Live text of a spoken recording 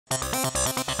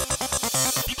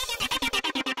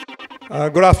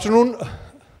Good afternoon.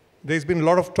 There's been a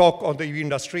lot of talk on the EV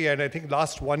industry, and I think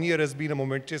last 1 year has been a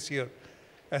momentous year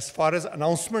as far as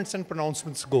announcements and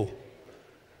pronouncements go.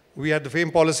 We had the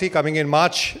FAME policy coming in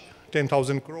March,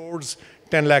 10,000 crores,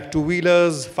 10 lakh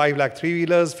two-wheelers, 5 lakh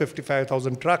three-wheelers,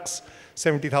 55,000 trucks,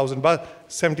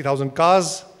 70,000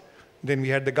 cars. Then we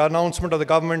had the announcement of the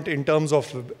government in terms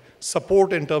of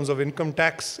support, in terms of income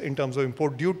tax, in terms of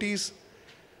import duties.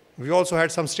 We also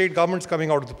had some state governments coming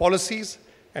out with the policies.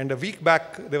 And a week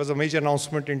back, there was a major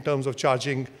announcement in terms of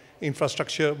charging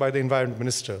infrastructure by the Environment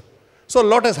Minister. So a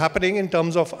lot is happening in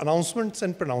terms of announcements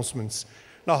and pronouncements.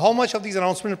 Now, how much of these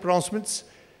announcements and pronouncements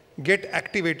get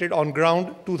activated on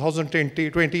ground?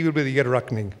 2020 will be the year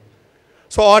reckoning.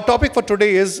 So our topic for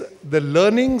today is the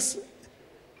learnings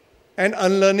and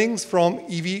unlearnings from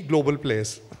EV global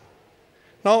players.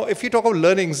 Now, if you talk of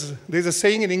learnings, there's a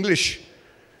saying in English,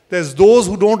 there's those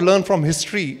who don't learn from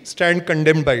history stand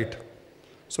condemned by it.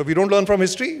 So if we don't learn from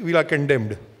history, we are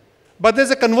condemned. But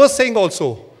there's a converse saying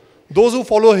also, those who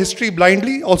follow history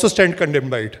blindly also stand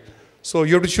condemned by it. So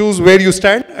you have to choose where you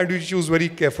stand, and you choose very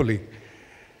carefully.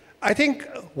 I think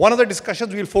one of the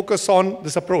discussions we'll focus on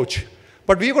this approach.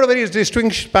 But we've got a very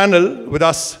distinguished panel with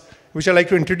us, which I'd like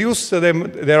to introduce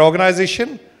them, their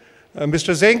organization.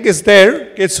 Mr. Zhang is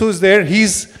there, Ketsu is there.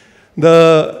 He's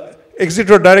the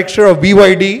Executive Director of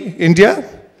BYD India.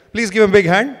 Please give him a big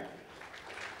hand.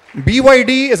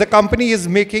 BYD as a company is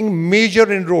making major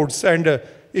inroads, and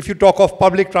if you talk of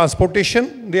public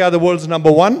transportation, they are the world's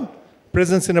 #1,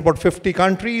 presence in about 50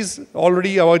 countries,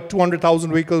 already about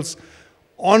 200,000 vehicles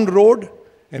on road.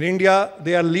 In India,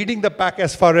 they are leading the pack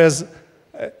as far as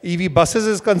EV buses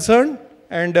is concerned,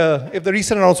 and if the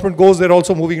recent announcement goes, they're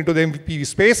also moving into the MPV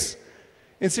space.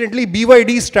 Incidentally,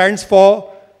 BYD stands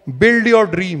for Build Your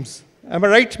Dreams. Am I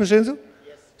right, Mr. Enzo?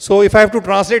 Yes. So if I have to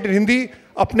translate in Hindi,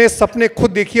 अपने सपने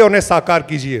खुद देखिए और उन्हें साकार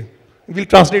कीजिए. We'll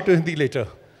translate to Hindi later.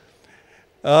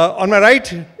 On my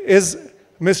right is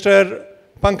Mr.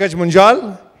 Pankaj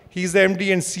Munjal. He's the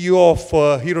MD and CEO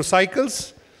of Hero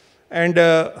Cycles. And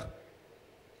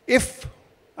if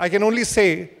I can only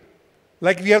say,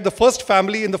 like we have the first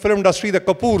family in the film industry, the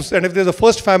Kapoors, and if there's a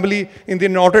first family in the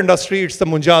auto industry, it's the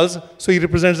Munjals. So he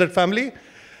represents that family.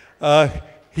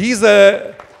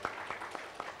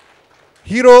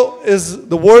 Hero is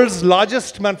the world's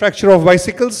largest manufacturer of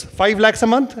bicycles, 5 lakhs a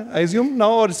month, I assume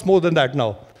now, or it's more than that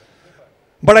now.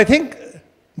 But I think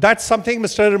that's something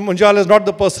Mr. Munjal is not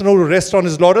the person who rests on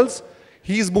his laurels.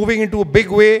 He's moving into a big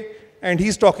way, and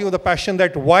he's talking with a passion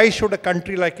that why should a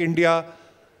country like India,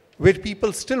 where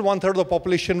people still 1/3 of the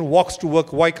population walks to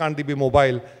work, why can't they be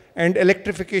mobile? And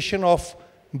electrification of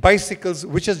bicycles,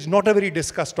 which is not a very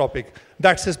discussed topic.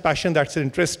 That's his passion, that's his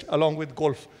interest, along with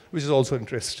golf, which is also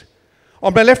interest.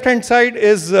 On my left-hand side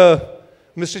is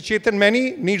Mr. Chetan.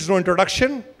 Maini, needs no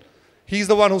introduction. He's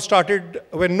the one who started,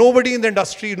 when nobody in the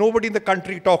industry, nobody in the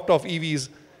country talked of EVs,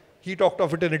 he talked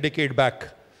of it in a decade back.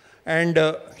 And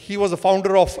he was the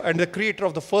founder of and the creator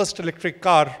of the first electric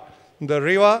car, the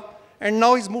Reva, and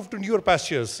now he's moved to newer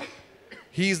pastures.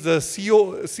 He's the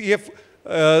CEO,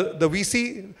 the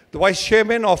VC, the vice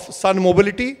chairman of Sun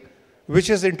Mobility,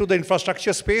 which is into the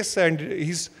infrastructure space, and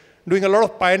he's doing a lot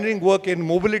of pioneering work in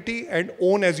mobility and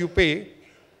own as you pay.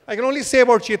 I can only say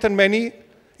about Chetan Maini,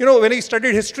 you know, when he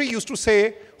studied history, he used to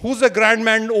say, who's the grand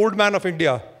man, old man of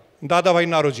India? Dada Bhai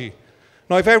Naroji.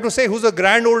 Now, if I have to say who's the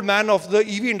grand old man of the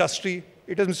EV industry,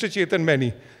 it is Mr. Chetan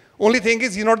Maini. Only thing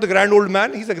is, he's not the grand old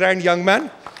man, he's a grand young man.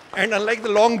 And unlike the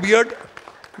long beard,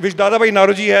 which Dada Bhai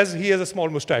Naroji has, he has a small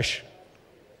mustache.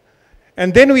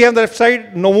 And then we have the left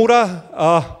side,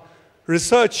 Nomura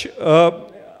Research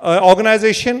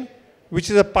organization, which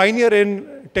is a pioneer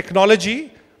in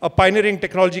technology, a pioneering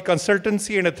technology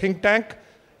consultancy and a think tank.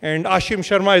 And Ashim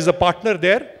Sharma is a partner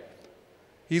there.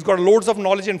 He's got loads of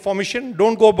knowledge and information.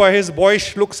 Don't go by his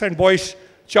boyish looks and boyish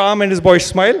charm and his boyish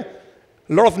smile.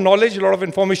 A lot of knowledge, a lot of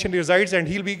information resides, and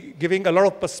he'll be giving a lot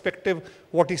of perspective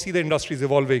what he sees the industry is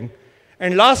evolving.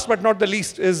 And last but not the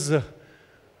least is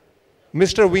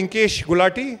Mr. Vinkesh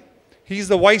Gulati. He's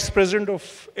the vice president of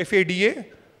FADA,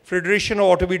 Federation of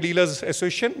Automobile Dealers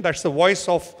Association. That's the voice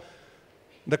of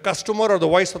the customer or the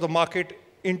voice of the market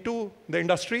into the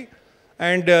industry.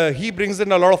 And he brings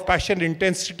in a lot of passion,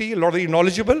 intensity, a lot of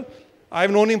knowledgeable.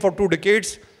 I've known him for 2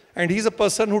 decades, and he's a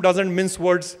person who doesn't mince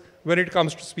words when it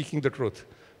comes to speaking the truth.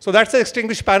 So that's the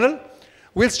distinguished panel.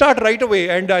 We'll start right away,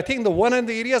 and I think the one and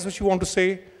the areas which you want to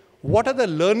say, what are the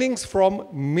learnings from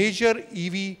major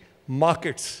EV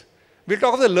markets? We'll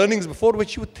talk of the learnings before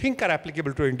which you think are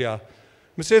applicable to India.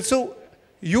 Mr. Ketsu,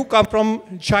 you come from,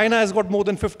 China has got more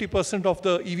than 50% of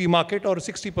the EV market or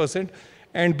 60%,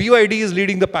 and BYD is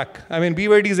leading the pack. I mean,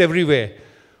 BYD is everywhere.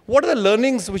 What are the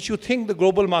learnings which you think the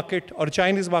global market or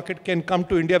Chinese market can come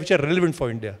to India which are relevant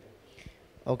for India?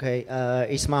 Okay,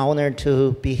 it's my honor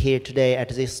to be here today at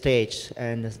this stage,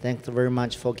 and thanks very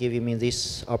much for giving me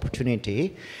this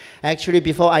opportunity. Actually,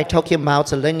 before I talk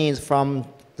about the learnings from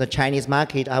the Chinese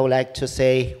market, I would like to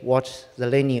say what the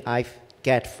learning I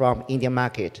get from Indian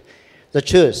market. The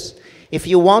truth, if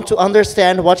you want to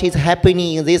understand what is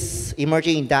happening in this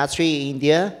emerging industry in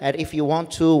India, and if you want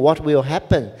to what will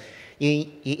happen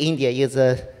in India in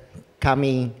the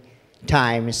coming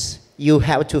times, you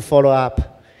have to follow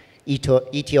up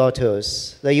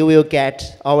ETOs. So you will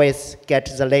always get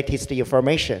the latest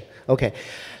information. Okay,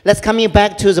 let's coming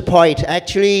back to the point.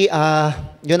 Actually,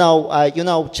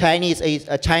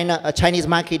 Chinese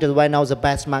market is one of the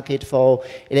best market for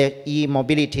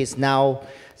e-mobilities now.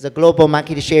 The global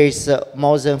market share is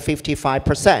more than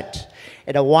 55%.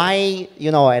 And why,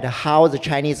 and how the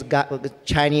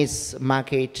Chinese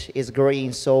market is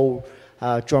growing so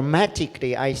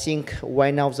dramatically, I think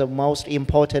one of the most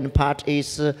important part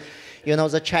is,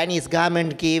 the Chinese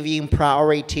government giving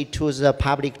priority to the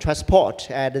public transport,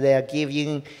 and they are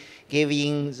giving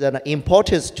the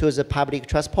importance to the public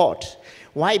transport.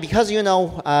 Why? Because,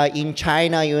 in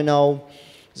China,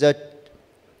 the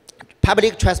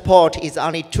public transport is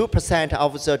only 2%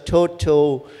 of the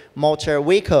total motor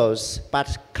vehicles,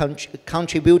 but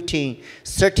contributing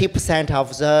 30%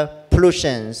 of the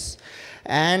pollutions.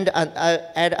 And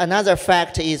another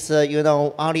fact is,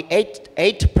 only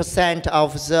 8%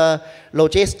 of the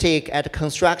logistic and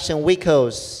construction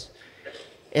vehicles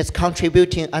is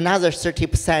contributing another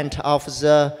 30% of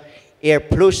the air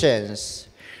pollutions.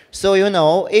 So,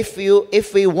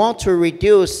 if we want to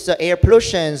reduce the air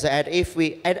pollutions,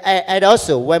 and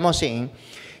also one more thing,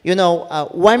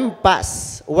 one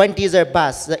diesel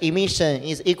bus, the emission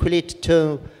is equal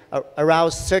to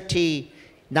around 30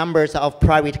 numbers of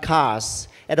private cars.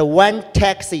 And one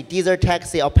taxi, diesel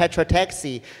taxi or petrol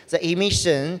taxi, the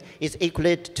emission is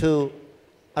equal to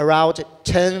around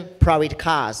 10 private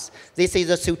cars. This is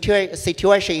the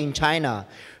situation in China.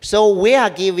 So we are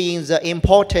giving the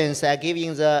importance,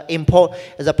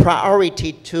 the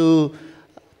priority to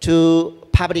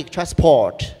public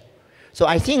transport. So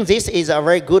I think this is a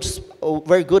very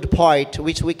good point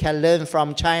which we can learn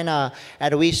from China,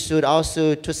 and we should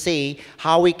also to see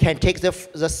how we can take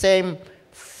the same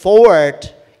forward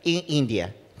in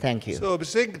India. Thank you. So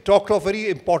Singh talked of a very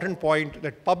important point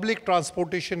that public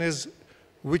transportation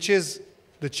which is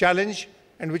the challenge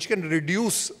and which can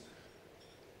reduce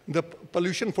the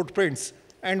pollution footprints,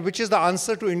 and which is the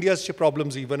answer to India's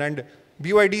problems even. And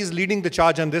BYD is leading the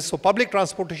charge on this. So public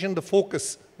transportation, the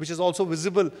focus, which is also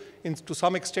visible to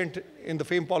some extent in the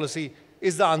FAME policy,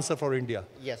 is the answer for India.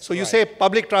 Yes. So you say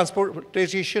public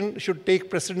transportation should take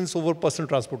precedence over personal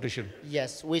transportation.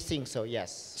 Yes, we think so,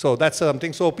 yes. So that's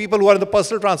something. So people who are in the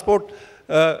personal transport,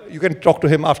 you can talk to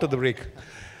him after the break.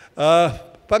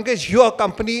 Pankaj, your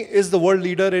company is the world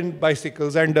leader in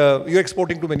bicycles, and you're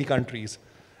exporting to many countries.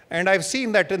 And I've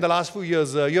seen that in the last few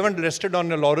years, you haven't rested on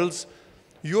your laurels.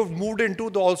 You've moved into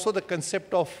also the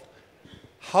concept of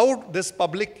how this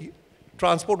public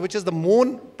transport, which is the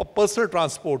more personal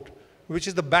transport, which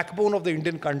is the backbone of the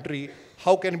Indian country,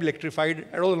 how can it be electrified?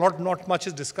 And although not much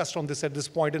is discussed on this at this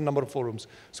point in a number of forums.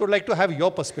 So I'd like to have your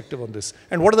perspective on this.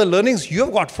 And what are the learnings you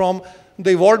have got from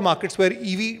the evolved markets where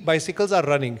EV bicycles are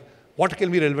running? What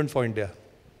can be relevant for India?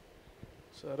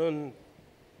 So Arun,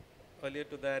 earlier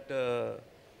to that,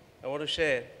 I want to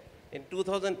share. In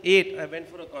 2008, I went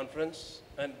for a conference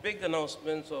and big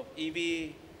announcements of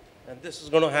EV, and this is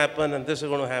going to happen, and this is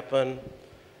going to happen.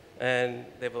 And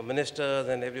there were ministers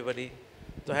and everybody.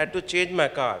 So I had to change my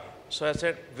car. So I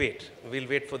said, wait, we'll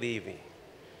wait for the EV.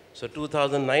 So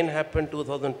 2009 happened,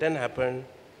 2010 happened,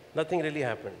 nothing really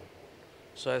happened.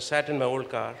 So I sat in my old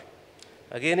car.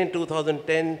 Again in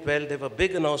 2010, 12, there were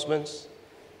big announcements,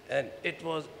 and it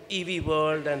was EV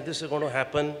world, and this is going to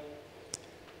happen.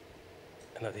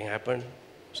 Nothing happened,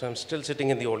 so I'm still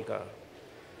sitting in the old car.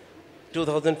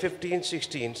 2015,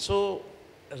 16. So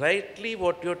rightly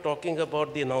what you're talking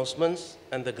about, the announcements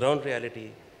and the ground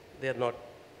reality, they are not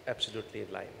absolutely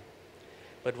in line.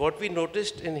 But what we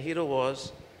noticed in Hero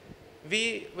was,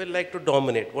 we will like to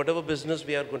dominate. Whatever business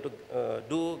we are going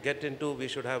to get into, we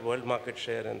should have world market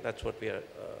share, and that's what we are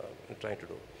trying to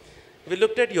do. We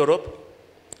looked at Europe.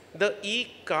 The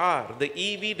e-car, the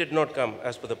EV did not come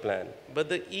as per the plan, but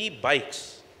the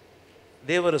e-bikes,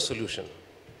 they were a solution.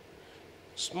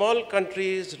 Small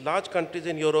countries, large countries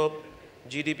in Europe,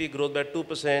 GDP growth by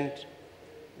 2%,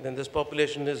 then this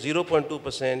population is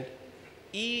 0.2%.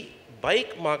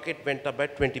 E-bike market went up by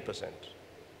 20%.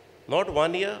 Not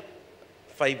 1 year,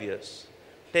 5 years,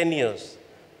 10 years,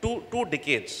 two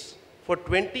decades. For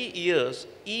 20 years,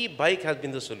 e-bike has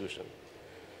been the solution.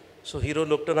 So Hero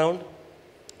looked around.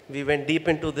 We went deep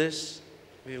into this.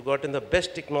 We've gotten the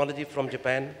best technology from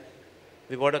Japan.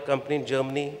 We bought a company in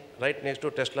Germany, right next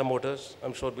to Tesla Motors.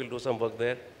 I'm sure we'll do some work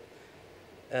there.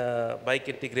 Bike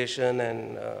integration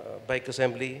and bike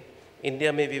assembly.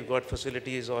 India, we've got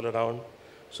facilities all around.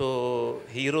 So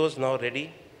Hero is now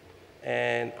ready.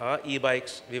 And our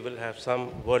e-bikes, we will have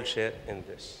some world share in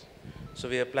this. So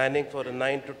we are planning for a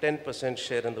 9 to 10%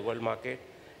 share in the world market.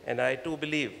 And I too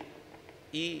believe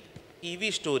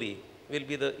EV story will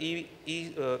be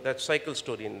the that cycle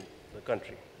story in the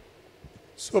country.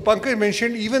 So Pankaj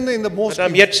mentioned even in the most... But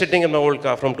I'm yet sitting in my old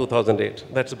car from 2008.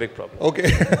 That's a big problem. Okay.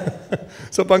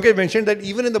 So Pankaj mentioned that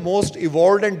even in the most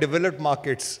evolved and developed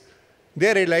markets,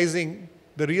 they're realizing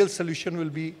the real solution will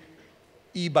be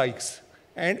e-bikes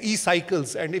and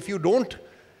e-cycles. And if you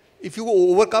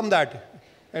overcome that,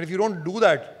 and if you don't do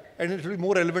that, and it will be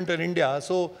more relevant in India.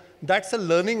 So that's a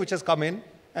learning which has come in,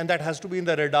 and that has to be in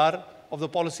the radar of the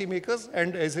policymakers,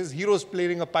 and as his Heroes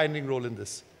playing a pioneering role in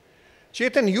this.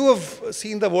 Chetan, you have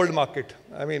seen the world market.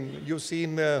 I mean, you've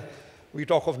seen, we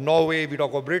talk of Norway, we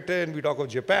talk of Britain, we talk of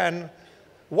Japan.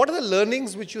 What are the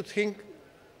learnings which you think,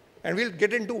 and we'll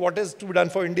get into what is to be done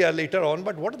for India later on,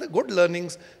 but what are the good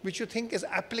learnings which you think is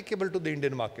applicable to the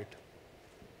Indian market?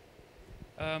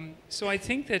 So I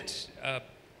think that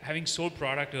having sold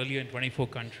product earlier in 24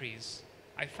 countries,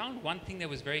 I found one thing that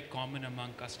was very common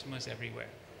among customers everywhere,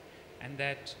 and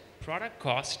that product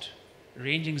cost,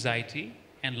 range anxiety,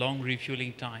 and long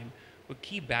refueling time were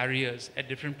key barriers at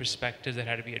different perspectives that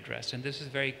had to be addressed, and this is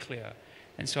very clear.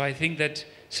 And so I think that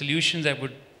solutions that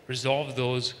would resolve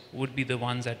those would be the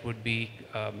ones that would be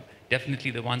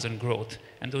definitely the ones on growth,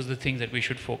 and those are the things that we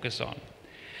should focus on.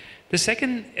 The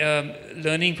second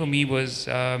learning for me was,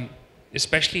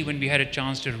 especially when we had a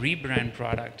chance to rebrand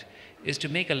product, is to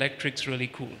make electrics really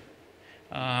cool.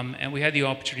 And we had the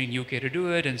opportunity in UK to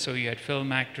do it, and so you had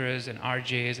film actors and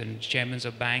RJs and chairmen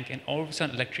of bank, and all of a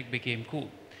sudden electric became cool.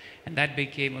 And that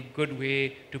became a good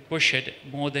way to push it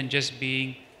more than just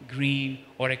being green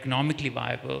or economically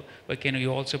viable, but can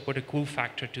you also put a cool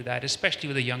factor to that, especially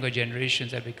with the younger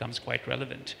generations, that becomes quite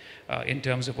relevant in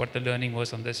terms of what the learning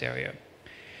was on this area.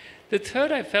 The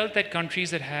third, I felt that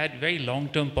countries that had very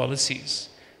long-term policies,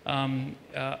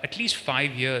 at least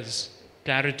 5 years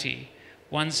clarity,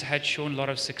 once had shown a lot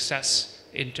of success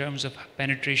in terms of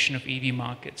penetration of EV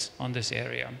markets on this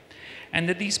area. And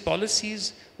that these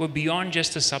policies were beyond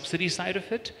just the subsidy side of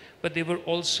it, but they were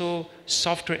also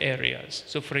softer areas.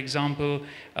 So for example,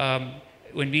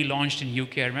 when we launched in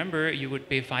UK, I remember you would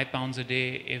pay £5 a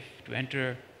day to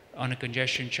enter on a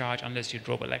congestion charge unless you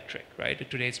drove electric, right?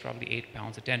 Today it's probably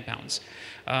 £8 or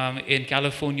 £10. In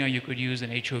California, you could use an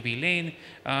HOV lane.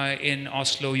 In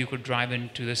Oslo, you could drive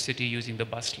into the city using the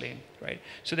bus lane, right?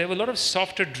 So there were a lot of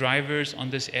softer drivers on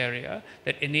this area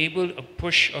that enabled a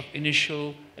push of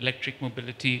initial electric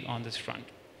mobility on this front.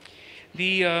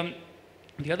 The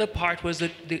other part was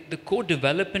that the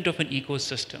co-development of an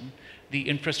ecosystem, the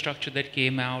infrastructure that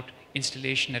came out,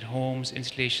 installation at homes,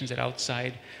 installations at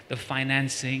outside, the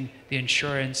financing, the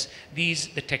insurance, the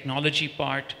technology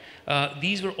part,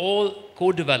 these were all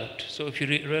co-developed. So if you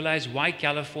realize why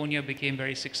California became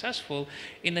very successful,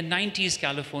 in the 90s,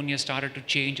 California started to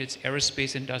change its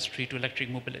aerospace industry to electric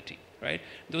mobility, right?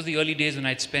 Those were the early days when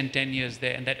I'd spent 10 years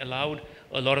there, and that allowed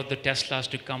a lot of the Teslas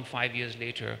to come 5 years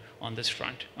later on this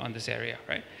front, on this area,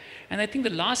 right? And I think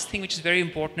the last thing, which is very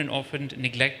important and often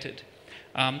neglected,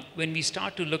 when we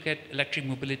start to look at electric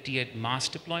mobility at mass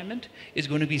deployment, is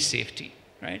going to be safety,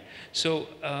 right? So,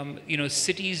 you know,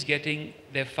 cities getting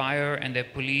their fire and their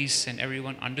police and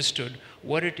everyone understood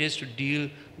what it is to deal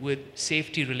with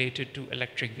safety related to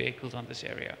electric vehicles on this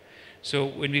area. So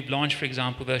when we've launched, for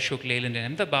example, the Ashok Leyland in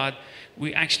Ahmedabad,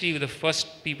 we actually were the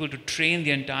first people to train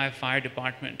the entire fire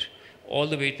department, all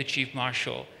the way to the chief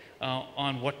marshal,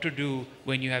 on what to do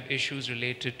when you have issues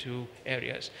related to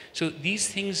areas. So these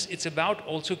things, it's about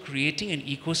also creating an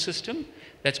ecosystem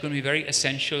that's going to be very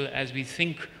essential as we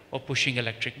think of pushing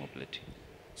electric mobility.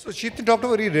 So Chetan talked a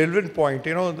very relevant point.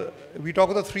 You know, we talk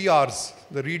of the 3 R's,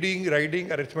 the reading,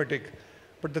 writing, arithmetic.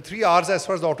 But the 3 R's as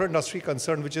far as the auto industry is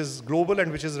concerned, which is global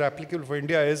and which is applicable for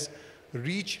India, is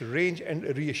reach, range, and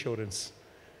reassurance.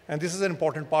 And this is an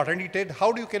important part. And he said,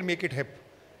 how do you can make it hip?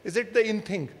 Is it the in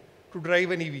thing to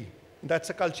drive an EV? That's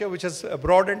a culture which has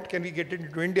broadened. Can we get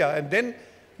into India? And then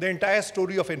the entire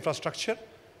story of infrastructure.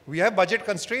 We have budget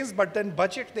constraints, but then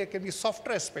budget, there can be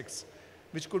softer aspects,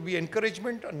 which could be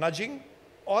encouragement, or nudging,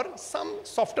 or some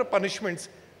softer punishments,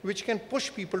 which can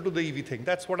push people to the EV thing.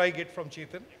 That's what I get from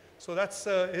Chetan. So that's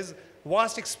his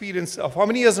vast experience of how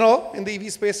many years now in the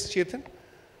EV space, Chetan?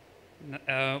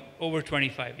 Over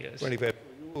 25 years. 25.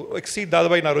 You exceed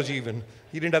Dadabhai Naroji even.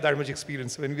 He didn't have that much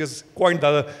experience when he was coined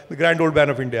the grand old man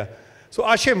of India. So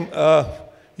Ashim,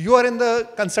 you are in the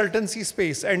consultancy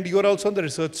space and you are also in the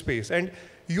research space. And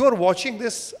you are watching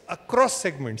this across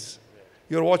segments.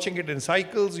 You're watching it in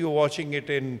cycles, you're watching it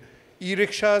in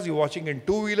e-rickshaws, you're watching in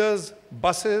two-wheelers,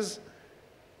 buses.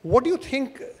 What do you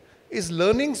think is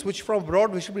learnings which from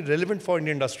abroad which should be relevant for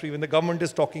Indian industry when the government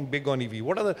is talking big on EV?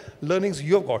 What are the learnings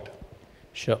you have got?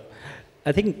 Sure.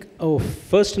 I think,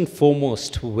 first and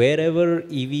foremost, wherever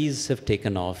EVs have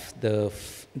taken off, the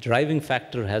driving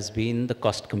factor has been the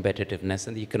cost competitiveness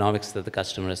and the economics that the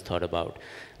customer has thought about.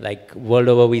 Like world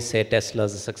over, we say Tesla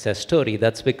is a success story.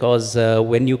 That's because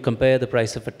when you compare the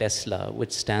price of a Tesla,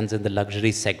 which stands in the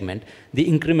luxury segment, the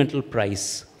incremental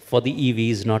price for the EV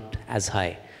is not as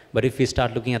high. But if we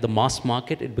start looking at the mass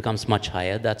market, it becomes much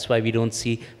higher. That's why we don't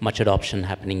see much adoption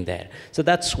happening there. So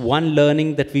that's one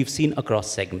learning that we've seen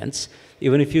across segments.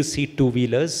 Even if you see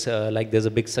two-wheelers, like there's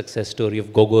a big success story of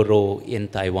Gogoro in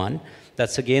Taiwan.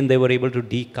 That's again, they were able to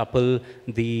decouple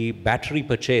the battery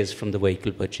purchase from the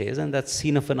vehicle purchase, and that's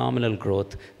seen a phenomenal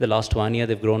growth. The last 1 year,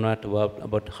 they've grown at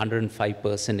about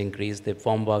 105% increase. They've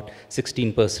formed about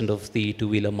 16% of the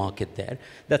two-wheeler market there.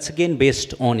 That's again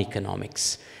based on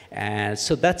economics. And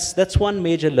so that's one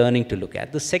major learning to look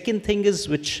at. The second thing is,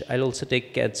 which I'll also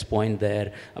take Ked's point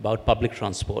there about public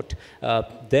transport.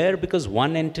 There, because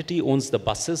one entity owns the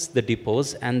buses, the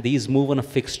depots, and these move on a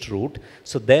fixed route.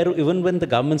 So there, even when the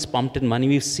government's pumped in money,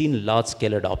 we've seen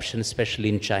large-scale adoption, especially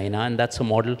in China, and that's a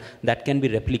model that can be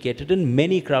replicated in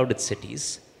many crowded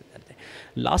cities.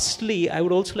 Lastly, I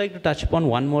would also like to touch upon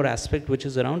one more aspect, which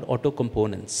is around auto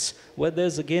components, where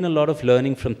there's again a lot of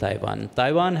learning from Taiwan.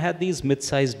 Taiwan had these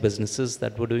mid-sized businesses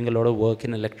that were doing a lot of work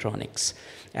in electronics.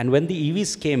 And when the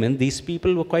EVs came in, these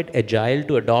people were quite agile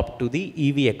to adopt to the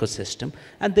EV ecosystem.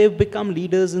 And they've become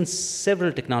leaders in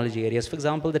several technology areas. For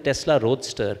example, the Tesla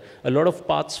Roadster, a lot of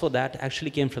parts for that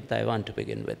actually came from Taiwan to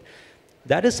begin with.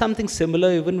 That is something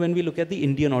similar even when we look at the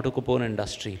Indian auto component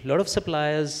industry. A lot of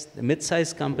suppliers, the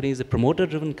mid-sized companies, the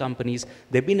promoter-driven companies,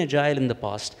 they've been agile in the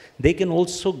past. They can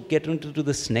also get into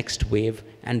this next wave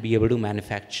and be able to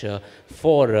manufacture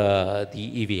for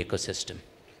the EV ecosystem.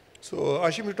 So,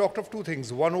 Ashim, you talked of two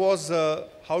things. One was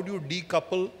how do you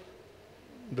decouple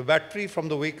the battery from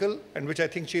the vehicle, and which I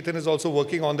think Chetan is also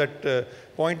working on that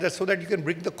point, that so that you can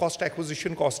bring the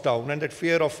acquisition cost down, and that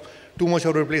fear of too much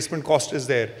of replacement cost is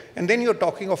there. And then you're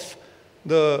talking of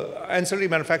the ancillary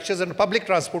manufacturers, and public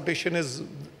transportation is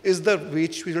the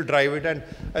which will drive it. And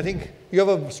I think you have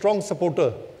a strong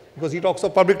supporter, because he talks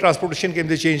of public transportation can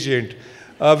be change agent.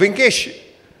 Vinkesh,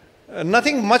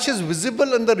 nothing much is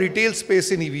visible in the retail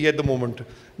space in EV at the moment.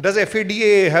 Does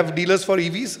FADA have dealers for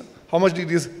EVs? How much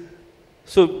dealers?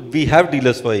 So we have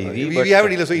dealers for EV. We have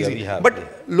dealers for EV. Yeah,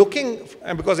 but looking,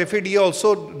 and because FADA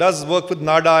also does work with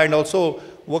NADA and also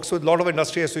works with a lot of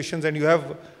industry associations, and you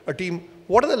have a team,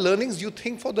 what are the learnings you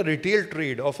think for the retail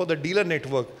trade or for the dealer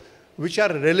network which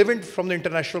are relevant from the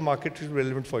international market, which is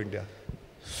relevant for India?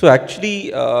 So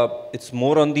actually, it's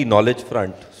more on the knowledge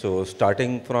front. So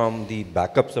starting from the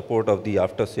backup support of the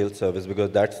after-sales service,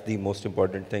 because that's the most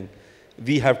important thing.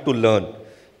 We have to learn.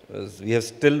 We have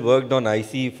still worked on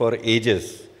IC for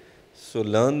ages. So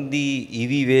learn the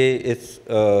EV way is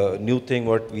a new thing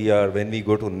what we are, when we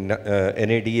go to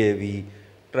NADA, we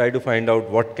try to find out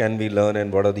what can we learn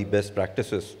and what are the best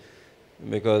practices.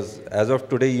 Because as of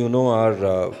today, you know,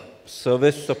 our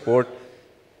service support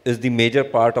is the major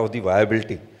part of the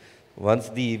viability. Once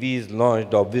the EV is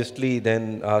launched, obviously,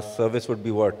 then our service would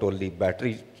be what? Only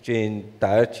battery change,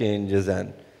 tire changes,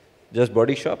 and just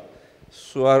body shop.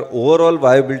 So our overall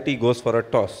viability goes for a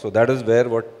toss. So that is where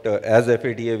what, as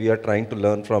FADA, we are trying to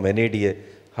learn from NADA,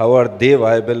 how are they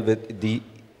viable with the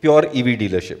pure EV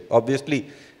dealership. Obviously,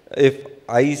 if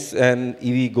ICE and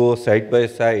EV go side by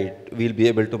side, we'll be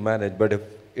able to manage. But if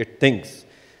it thinks,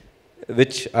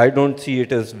 which I don't see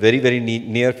it as very, very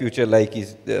near future, like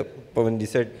Pavanji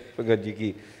said,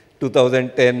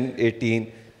 2010,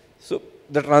 18. So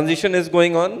the transition is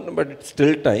going on, but it's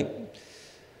still time.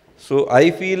 So I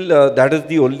feel that is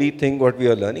the only thing what we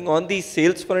are learning. On the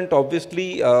sales front,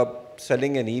 obviously,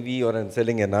 selling an EV or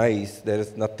selling an ICE, there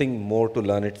is nothing more to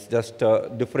learn. It's just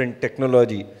a different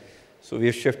technology. So we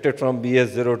have shifted from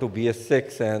BS0 to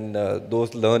BS6, and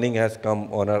those learning has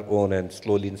come on our own and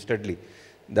slowly and steadily.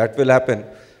 That will happen.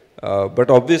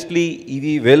 But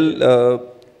obviously, EV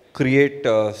will create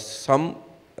some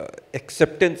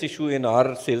acceptance issue in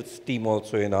our sales team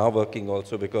also, in our working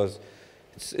also, because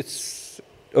it's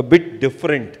a bit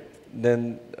different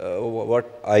than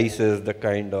what ICE is, the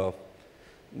kind of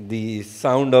the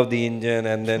sound of the engine,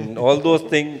 and then all those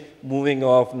things moving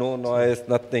off, no noise,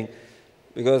 nothing.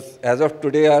 Because as of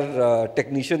today, our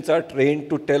technicians are trained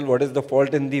to tell what is the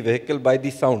fault in the vehicle by the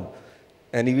sound.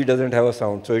 And EV doesn't have a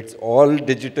sound, so it's all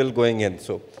digital going in.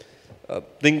 So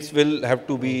things will have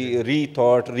to be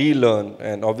rethought, relearn,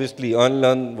 and obviously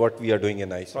unlearn what we are doing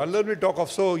in ICE. So unlearn we talk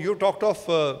of, so you talked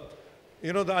of,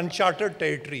 you know, the uncharted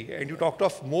territory, and you talked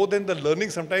of more than the learning,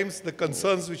 sometimes the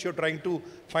concerns which you're trying to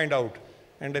find out.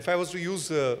 And if I was to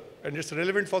use, and it's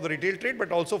relevant for the retail trade,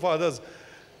 but also for others.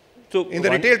 So in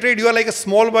the retail trade, you are like a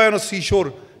small boy on a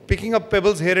seashore, picking up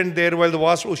pebbles here and there while the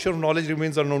vast ocean of knowledge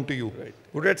remains unknown to you. Right.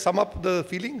 Would that sum up the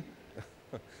feeling?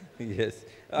 Yes.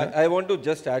 I want to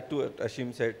just add to what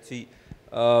Ashim said. See,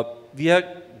 we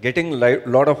are getting a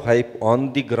lot of hype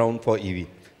on the ground for EV.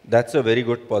 That's a very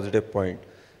good positive point.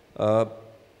 Out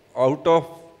of,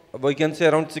 we can say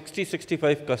around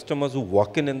 60-65 customers who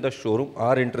walk in the showroom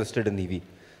are interested in EV.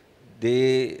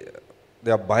 They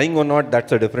are buying or not,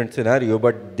 that's a different scenario,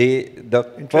 but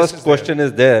the first question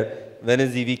is there. When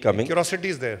is EV coming? Curiosity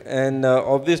is there. And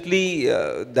obviously,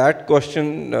 that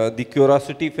question, the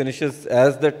curiosity finishes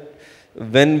as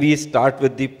when we start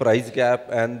with the price gap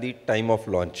and the time of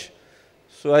launch.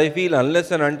 So I feel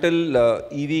unless and until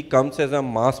EV comes as a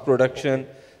mass production,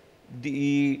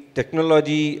 the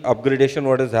technology upgradation,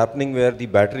 what is happening where the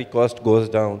battery cost goes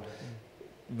down,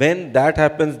 when that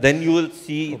happens, then you will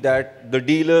see that the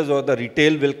dealers or the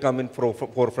retail will come in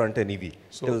forefront in EV.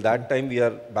 So till that time, we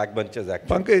are backbenchers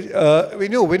actually.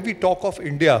 Pankaj, when we talk of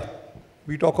India,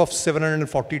 we talk of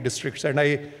 740 districts. And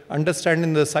I understand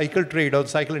in the cycle trade or the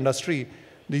cycle industry,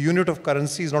 the unit of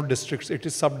currency is not districts, it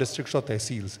is sub-districts or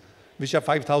tehsils, which are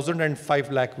 5,000 and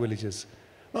 5 lakh villages.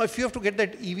 Now, if you have to get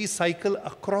that EV cycle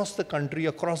across the country,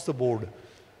 across the board,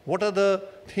 what are the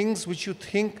things which you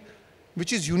think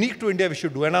which is unique to India we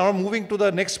should do? And now I'm moving to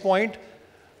the next point,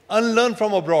 unlearn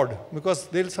from abroad, because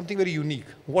there's something very unique,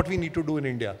 what we need to do in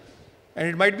India. And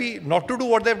it might be not to do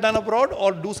what they've done abroad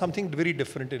or do something very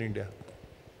different in India.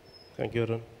 Thank you,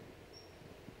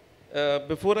 Arun.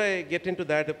 Before I get into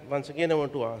that, once again I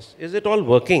want to ask, is it all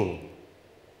working?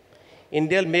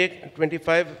 India will make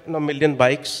 25 million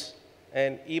bikes,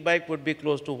 and e-bike would be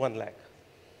close to 1 lakh.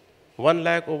 1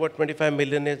 lakh over 25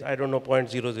 million is, I don't know,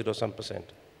 0.00 some percent.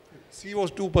 C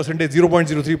was 2%,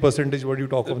 0.03% what you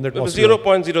talk of. That was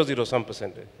 0.00 some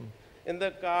percentage. In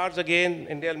the cars, again,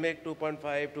 India will make 2.5,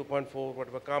 2.4,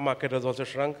 whatever. Car market has also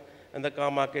shrunk, and the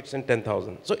car market's in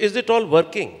 10,000. So is it all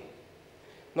working?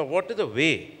 Now, what is the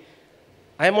way?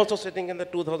 I'm also sitting in the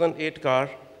 2008 car.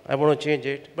 I want to change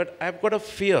it, but I've got a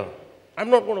fear. I'm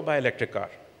not going to buy an electric car.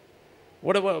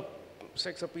 Whatever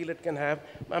sex appeal it can have,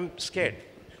 I'm scared.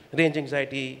 Range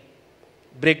anxiety,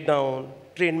 breakdown,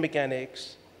 trained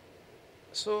mechanics.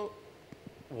 So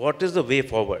what is the way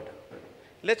forward?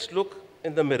 Let's look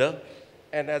in the mirror,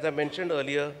 and as I mentioned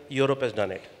earlier, Europe has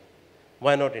done it.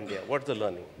 Why not India? What's the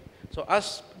learning? So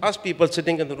us people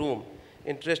sitting in the room,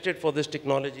 interested for this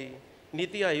technology,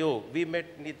 Niti Aayog, we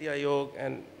met Niti Aayog,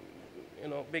 and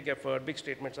big effort, big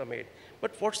statements are made.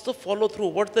 But what's the follow through?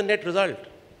 What's the net result?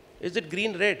 Is it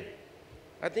green, red?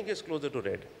 I think it's closer to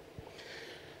red.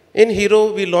 In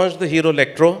Hero, we launched the Hero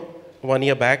Electro 1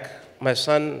 year back. My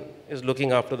son is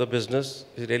looking after the business.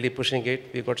 He's really pushing it.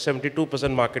 We've got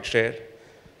 72% market share.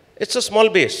 It's a small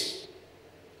base.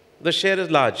 The share is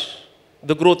large.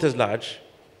 The growth is large.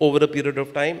 Over a period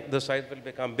of time, the size will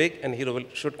become big, and Hero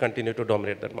should continue to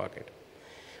dominate that market.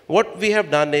 What we have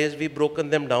done is we've broken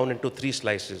them down into 3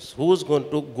 slices. Who's going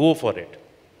to go for it?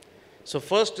 So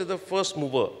first is the first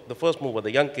mover,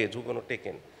 the young kids who are going to take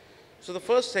in. So the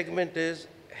first segment is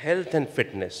health and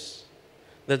fitness.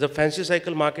 There's a fancy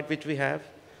cycle market which we have.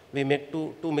 We make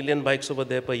 2 million bikes over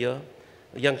there per year.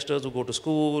 Youngsters who go to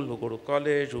school, who go to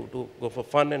college, who go for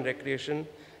fun and recreation.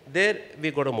 There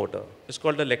we got a motor. It's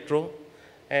called Electro,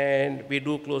 and we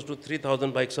do close to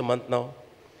 3,000 bikes a month now.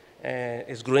 And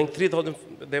it's growing 3,000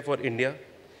 there for India.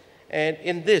 And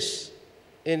in this,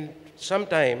 in some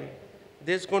time,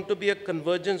 there's going to be a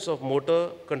convergence of motor,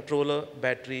 controller,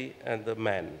 battery, and the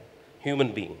man,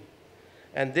 human being.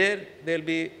 And there'll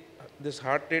be this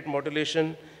heart rate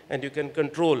modulation, and you can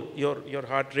control your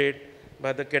heart rate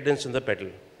by the cadence in the pedal.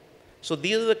 So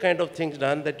these are the kind of things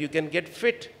done that you can get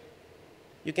fit,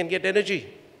 you can get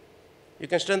energy, you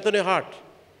can strengthen your heart,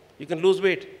 you can lose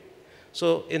weight.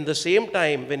 So in the same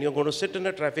time, when you're going to sit in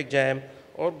a traffic jam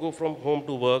or go from home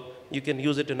to work, you can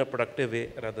use it in a productive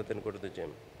way rather than go to the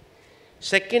gym.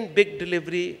 Second big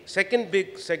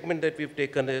segment that we've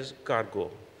taken is cargo.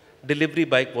 Delivery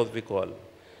bike, what we call.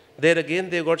 There again,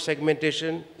 they've got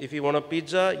segmentation. If you want a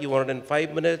pizza, you want it in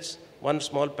 5 minutes, one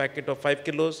small packet of 5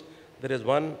 kilos. There is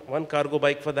one cargo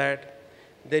bike for that.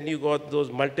 Then you got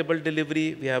those multiple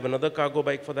delivery. We have another cargo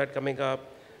bike for that coming up.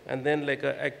 And then like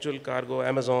an actual cargo,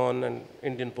 Amazon and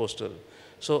Indian Postal.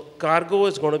 So cargo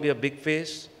is going to be a big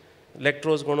phase.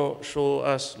 Electro is going to show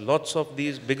us lots of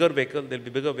these bigger vehicles. There'll be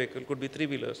bigger vehicle, could be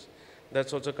three-wheelers.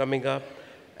 That's also coming up.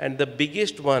 And the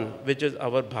biggest one, which is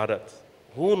our Bharat.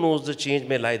 Who knows the change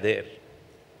may lie there.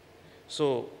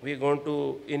 So we're going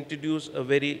to introduce a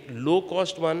very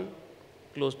low-cost one,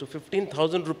 close to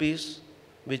 15,000 rupees,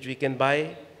 which we can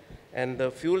buy. And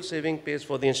the fuel saving pays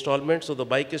for the installment. So the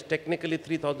bike is technically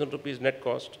 3,000 rupees net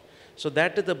cost. So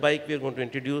that is the bike we are going to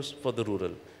introduce for the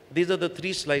rural. These are the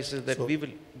three slices that we will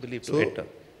believe to enter.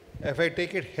 If I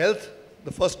take it health,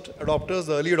 the first adopters,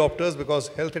 the early adopters, because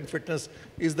health and fitness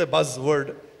is the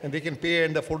buzzword and they can pay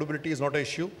and the affordability is not an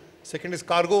issue. Second is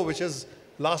cargo, which is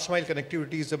last mile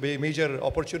connectivity is a major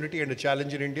opportunity and a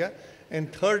challenge in India.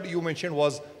 And third you mentioned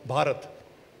was Bharat,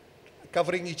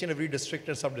 covering each and every district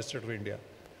and sub-district of India.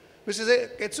 Which is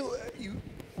Ketsu,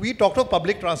 we talked of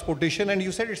public transportation and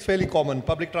you said it's fairly common.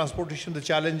 Public transportation, the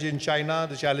challenge in China,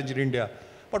 the challenge in India.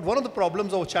 But one of the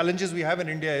problems or challenges we have in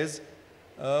India is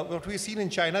what we've seen in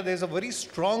China, there's a very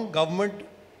strong government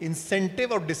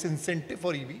incentive or disincentive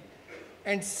for EV.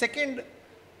 And second,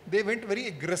 they went very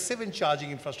aggressive in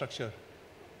charging infrastructure.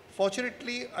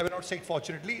 Fortunately, I will not say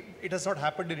fortunately, it has not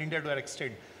happened in India to that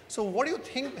extent. So what do you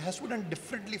think has to be done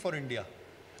differently for India?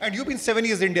 And you've been 7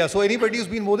 years in India, so anybody who's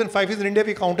been more than 5 years in India,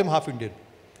 we count him half Indian.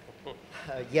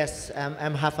 Yes,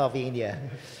 I'm half of India.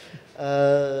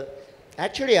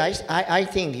 Actually, I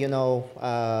think, you know,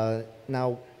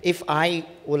 now if I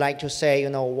would like to say, you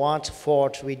know, what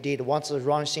fault we did, what's the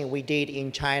wrong thing we did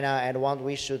in China and what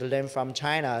we should learn from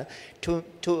China, two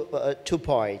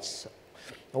points.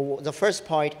 The first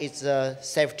point is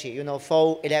safety. You know,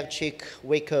 for electric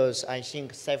vehicles, I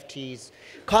think safety is,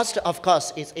 cost of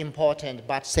course is important,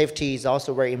 but safety is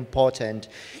also very important.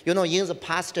 You know, in the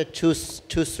past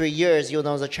 3 years, you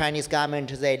know, the Chinese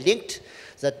government, they linked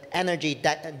the energy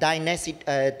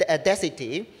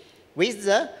density with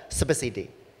the subsidy,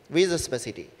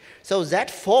 So that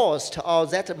forced or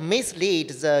that misled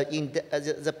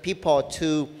the people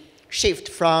to shift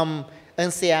from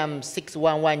NCM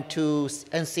 611 to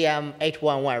NCM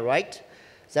 811, right?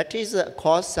 That is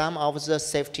caused some of the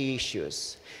safety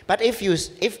issues. But if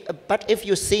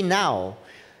you see now,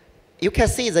 you can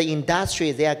see the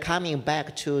industry, they are coming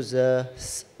back to the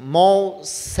more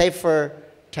safer,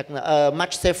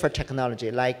 much safer technology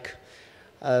like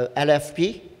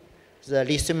LFP, the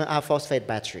lithium iron phosphate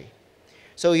battery.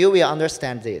 So you will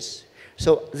understand this.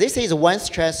 So this is one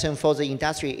stress for the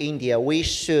industry in India. We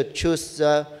should choose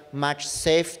the much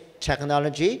safe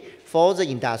technology for the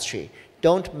industry.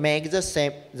 Don't make the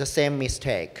same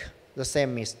mistake.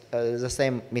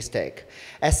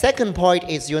 A second point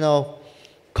is, you know,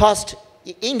 cost.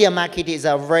 Indian market is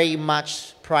a very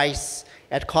much price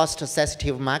at cost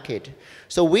sensitive market.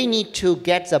 So we need to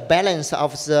get the balance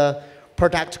of the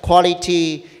product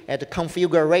quality and the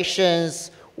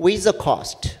configurations with the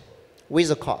cost.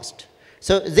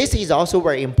 So this is also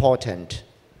very important.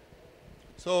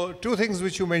 So two things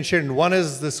which you mentioned. One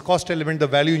is this cost element, the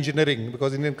value engineering,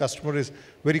 because Indian customer is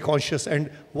very conscious.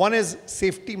 And one is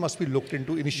safety must be looked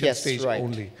into initial stage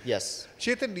only. Yes.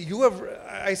 Chetan,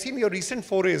 I seen your recent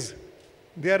forays.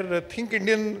 They are think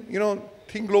Indian, you know,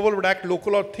 think global but act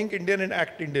local, or think Indian and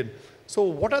act Indian. So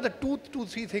what are the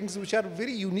three things which are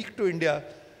very unique to India,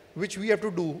 which we have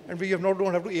to do and we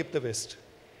don't have to ape the West?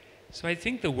 So I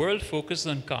think the world focuses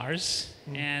on cars,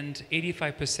 and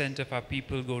 85% of our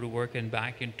people go to work and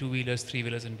back in two-wheelers,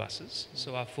 three-wheelers, and buses.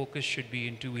 So our focus should be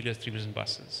in two-wheelers, three-wheelers, and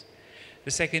buses.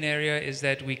 The second area is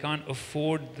that we can't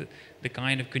afford the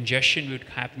kind of congestion which would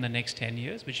happen in the next 10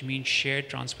 years, which means shared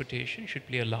transportation should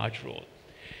play a large role.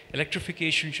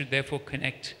 Electrification should therefore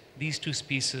connect these two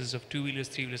species of two-wheelers,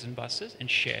 three-wheelers, and buses and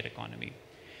shared economy.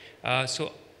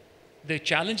 So the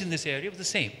challenge in this area was the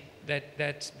same.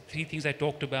 That three things I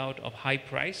talked about of high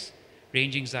price,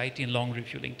 range anxiety, and long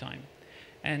refueling time.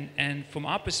 And from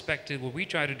our perspective, what we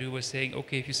try to do was saying,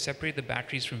 okay, if you separate the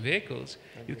batteries from vehicles,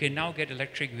 you can now get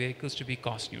electric vehicles to be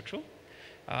cost neutral.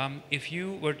 If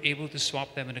you were able to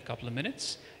swap them in a couple of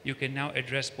minutes, you can now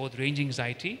address both range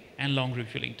anxiety and long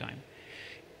refueling time.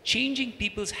 Changing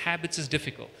people's habits is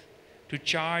difficult. To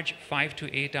charge 5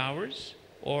 to 8 hours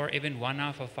or even 1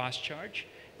 hour for fast charge,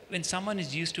 when someone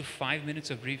is used to 5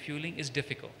 minutes of refueling, is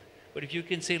difficult. But if you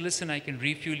can say, listen, I can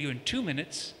refuel you in 2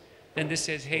 minutes, then this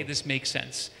says, hey, this makes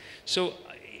sense. So,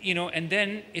 you know, and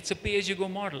then it's a pay-as-you-go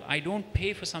model. I don't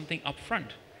pay for something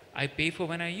upfront. I pay for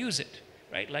when I use it,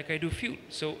 right? Like I do fuel.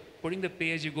 So putting the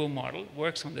pay-as-you-go model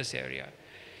works on this area.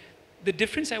 the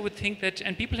difference I would think that,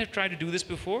 and people have tried to do this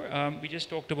before, we just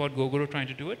talked about Gogoro trying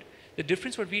to do it. The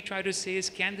difference what we try to say is,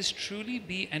 can this truly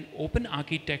be an open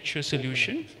architecture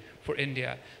solution for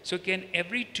India? So can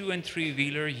every 2 and 3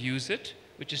 wheeler use it,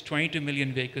 which is 22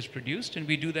 million vehicles produced, and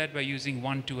we do that by using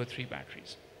 1, 2 or 3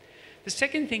 batteries. The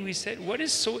second thing we said, what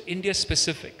is so India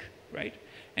specific, right?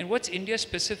 And what's India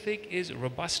specific is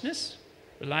robustness,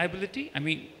 reliability. I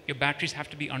mean, your batteries have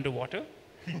to be underwater.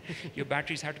 Your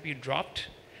batteries have to be dropped.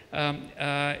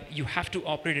 You have to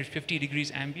operate at 50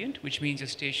 degrees ambient, which means your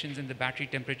stations and the battery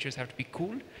temperatures have to be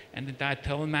cooled, and the entire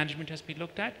thermal management has to be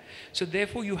looked at. So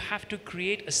therefore, you have to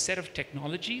create a set of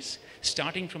technologies,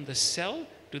 starting from the cell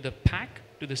to the pack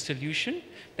to the solution,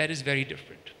 that is very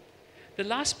different. The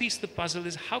last piece of the puzzle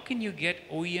is, how can you get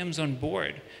OEMs on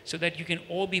board so that you can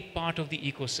all be part of the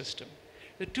ecosystem?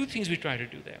 There are 2 things we try to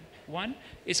do there. One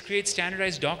is create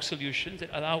standardized dock solutions that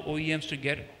allow OEMs to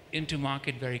get into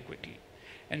market very quickly.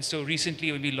 And so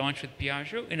recently when we launched with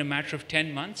Piaggio, in a matter of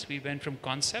 10 months, we went from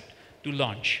concept to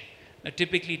launch. Now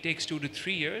typically it takes 2 to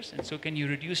 3 years, and so can you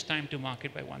reduce time to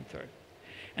market by 1/3?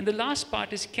 And the last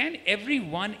part is, can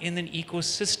everyone in an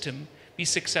ecosystem be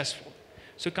successful?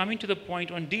 So coming to the point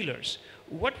on dealers,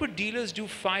 what would dealers do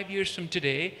 5 years from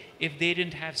today if they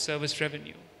didn't have service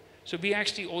revenue? So we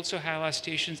actually also have our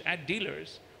stations at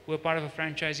dealers who are part of a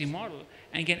franchisee model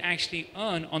and can actually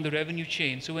earn on the revenue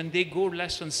chain. So when they go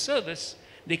less on service,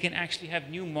 they can actually have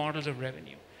new models of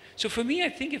revenue. So for me, I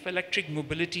think if electric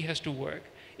mobility has to work,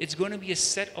 it's going to be a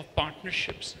set of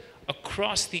partnerships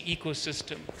across the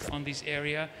ecosystem on this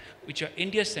area, which are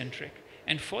India-centric,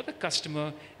 and for the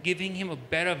customer, giving him a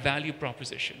better value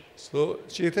proposition. So,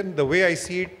 Chetan, the way I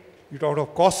see it, you talked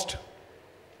of cost,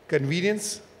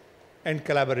 convenience, and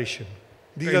collaboration.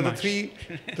 These Very are much.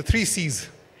 the three C's.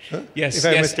 Huh? Yes, if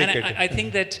I yes. mistake And it. I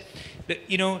think that,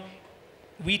 you know,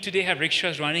 we today have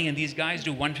rickshaws running, and these guys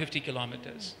do 150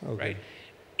 kilometers, Okay. right?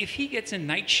 If he gets a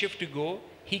night shift to go,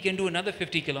 he can do another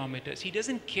 50 kilometers. He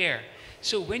doesn't care.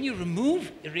 So when you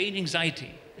remove range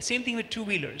anxiety, the same thing with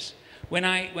 2-wheelers.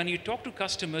 When you talk to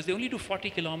customers, they only do 40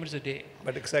 kilometers a day.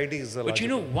 But exciting is the But you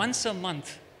know, larger once a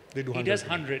month, They do he 100. does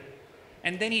 100.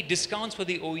 And then he discounts what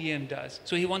the OEM does.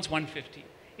 So he wants 150.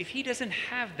 If he doesn't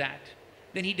have that,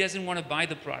 then he doesn't want to buy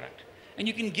the product. And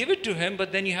you can give it to him,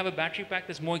 but then you have a battery pack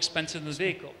that's more expensive than the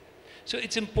vehicle. So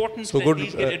it's important that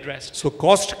these get addressed. So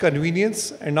cost,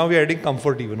 convenience, and now we are adding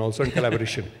comfort even also and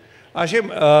collaboration. Ashim,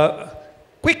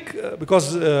 quick,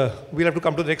 because we'll have to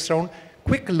come to the next round.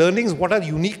 Quick learnings, what are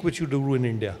unique which you do in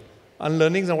India?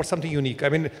 Unlearnings and what's something unique? I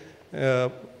mean,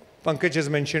 Pankaj has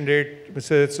mentioned it,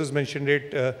 Mr. Ketsu has mentioned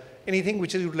it. Anything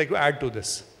which you would like to add to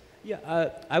this? Yeah,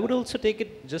 I would also take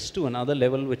it just to another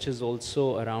level, which is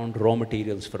also around raw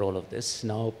materials for all of this.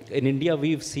 Now, in India,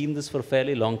 we've seen this for a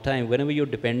fairly long time. Whenever you're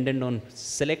dependent on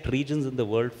select regions in the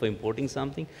world for importing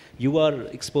something, you are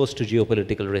exposed to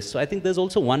geopolitical risk. So I think there's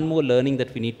also one more learning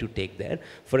that we need to take there.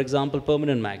 For example,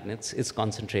 permanent magnets is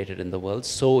concentrated in the world.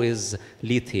 So is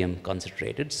lithium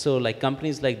concentrated. So like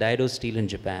companies like Daido Steel in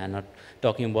Japan are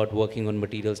talking about working on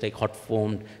materials like hot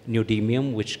formed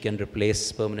neodymium, which can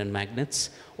replace permanent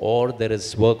magnets. Or there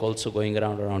is work also going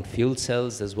around fuel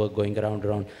cells. There's work going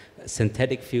around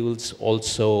synthetic fuels,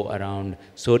 also around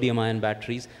sodium-ion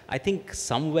batteries. I think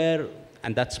somewhere,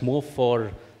 and that's more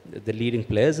for the leading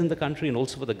players in the country and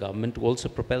also for the government to also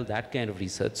propel that kind of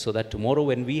research, so that tomorrow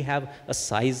when we have a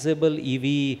sizable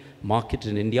EV market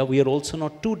in India, we are also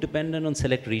not too dependent on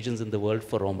select regions in the world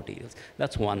for raw materials.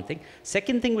 That's one thing.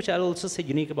 Second thing, which I'll also say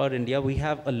unique about India, we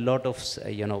have a lot of,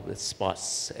 it's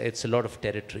sparse. It's a lot of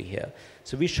territory here.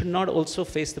 So we should not also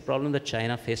face the problem that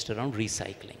China faced around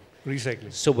recycling.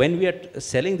 Recycling. So when we are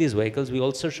selling these vehicles, we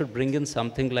also should bring in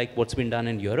something like what's been done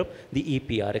in Europe, the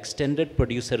EPR, Extended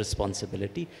Producer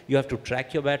Responsibility. You have to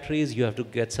track your batteries, you have to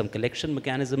get some collection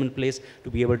mechanism in place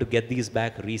to be able to get these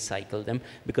back, recycle them.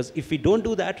 Because if we don't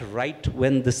do that right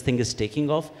when this thing is taking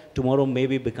off, tomorrow may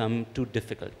become too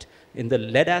difficult. In the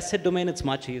lead acid domain, it's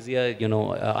much easier.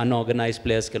 Unorganized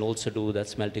players can also do that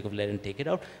smelting of lead and take it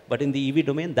out. But in the EV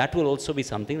domain, that will also be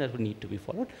something that will need to be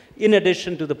followed. In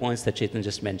addition to the points that Chetan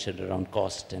just mentioned around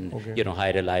cost and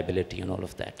high reliability and all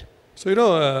of that.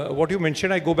 So what you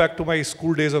mentioned, I go back to my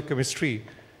school days of chemistry.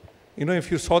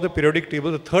 If you saw the periodic table,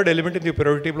 the third element in the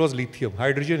periodic table was lithium,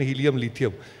 hydrogen, helium,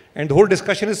 lithium. And the whole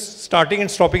discussion is starting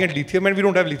and stopping at lithium, and we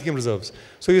don't have lithium reserves.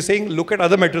 So you're saying, look at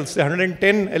other metals, the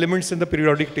 110 elements in the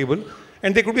periodic table,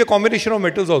 and there could be a combination of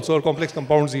metals also, or complex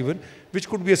compounds even, which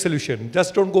could be a solution.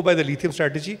 Just don't go by the lithium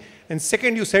strategy. And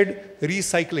second, you said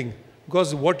recycling,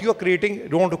 because what you're creating, you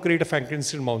don't want to create a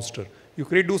Frankenstein monster. You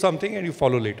do something and you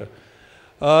follow later.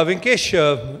 Vinkesh,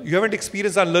 you haven't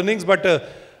experienced unlearnings, but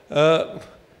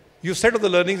You said of the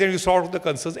learnings and you saw of the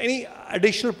concerns. Any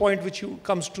additional point which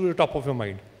comes to the top of your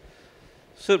mind?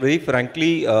 So very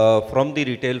frankly, from the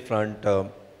retail front,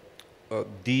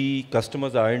 the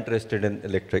customers are interested in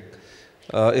electric.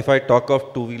 If I talk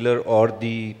of two-wheeler or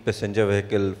the passenger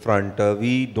vehicle front,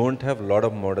 we don't have a lot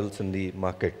of models in the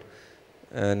market.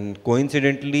 And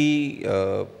coincidentally,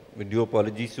 with due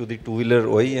apologies to the two-wheeler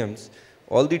OEMs,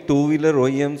 all the two-wheeler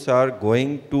OEMs are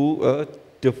going to a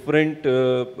different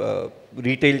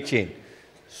retail chain.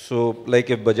 So like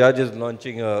if Bajaj is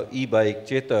launching a e-bike,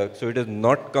 Chetak, so it is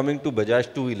not coming to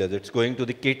Bajaj two-wheelers, it's going to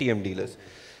the KTM dealers.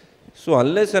 So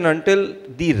unless and until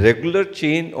the regular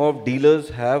chain of dealers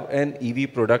have an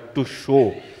EV product to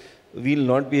show, we will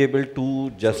not be able to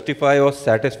justify or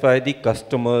satisfy the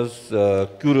customer's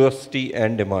curiosity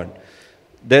and demand.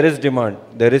 There is demand,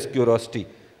 there is curiosity.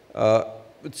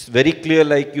 It's very clear,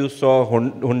 like you saw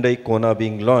Hyundai Kona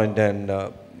being launched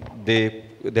and they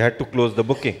had to close the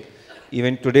booking.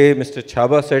 Even today, Mr.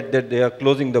 Chhabra said that they are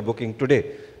closing the booking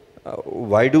today.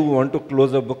 Why do you want to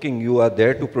close the booking? You are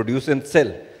there to produce and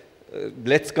sell.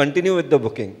 Let's continue with the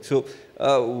booking. So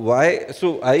why?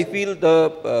 So I feel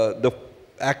the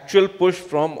actual push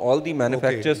from all the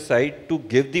manufacturers' side to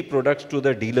give the products to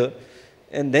the dealer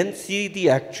and then see the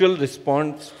actual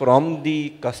response from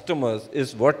the customers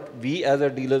is what we as a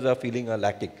dealers are feeling are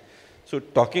lacking. So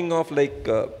talking of like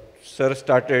Sir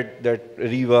started that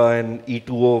Riva and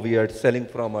E2O we are selling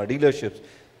from our dealerships,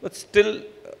 but still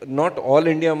not all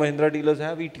India Mahindra dealers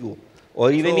have E2O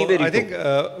or even I think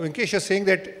Vinkesh is saying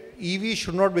that EV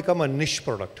should not become a niche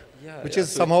product, which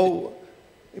is somehow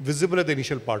visible at the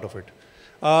initial part of it.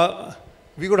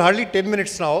 We got hardly 10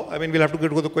 minutes now. I mean, we'll have to go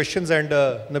to the questions. And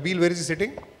Nabil, where is he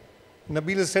sitting?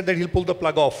 Nabil has said that he'll pull the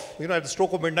plug off, you know, at the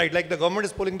stroke of midnight, like the government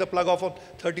is pulling the plug off on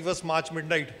 31st March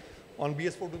midnight on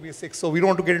BS4 to BS6. So we don't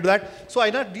want to get into that. So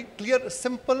I know clear,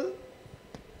 simple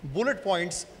bullet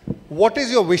points. What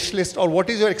is your wish list or what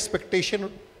is your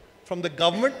expectation from the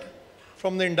government,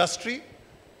 from the industry,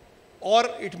 or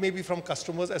it may be from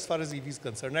customers as far as EV is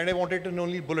concerned? And I wanted to know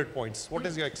only bullet points. What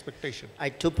is your expectation?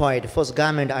 2 points. For the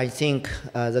government, I think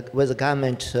with the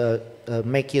government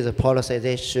making the policy,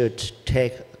 they should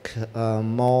take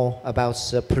more about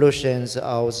the pollutions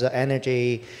of the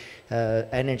energy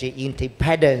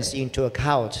independence into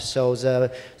account. So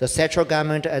the central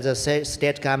government and the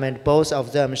state government, both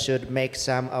of them should make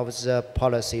some of the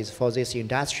policies for this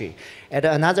industry. And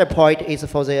another point is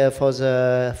for the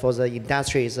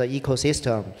industry is the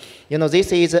ecosystem. You know,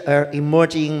 this is an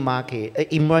emerging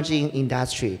market, emerging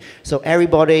industry. So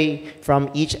everybody from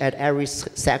each and every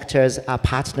sectors are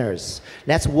partners.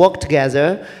 Let's work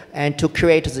together and to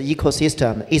create the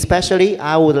ecosystem. Especially,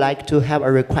 I would like to have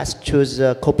a request to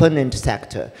the component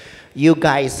sector. You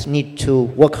guys need to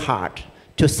work hard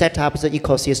to set up the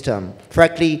ecosystem.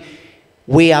 Frankly,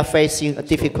 we are facing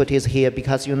difficulties here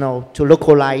because, you know, to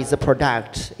localize the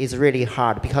product is really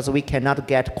hard because we cannot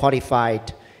get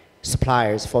qualified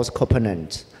suppliers for the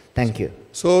components. Thank you.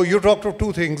 So you talked of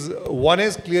two things. One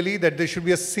is clearly that there should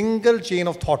be a single chain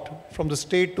of thought from the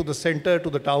state to the center to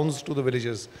the towns to the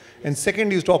villages. And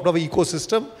second, you talked of an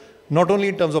ecosystem, not only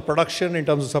in terms of production, in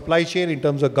terms of supply chain, in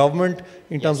terms of government,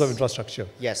 in terms of infrastructure.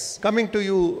 Yes. Coming to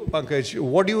you, Pankaj,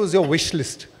 what is your wish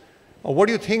list? What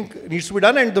do you think needs to be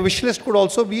done? And the wish list could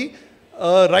also be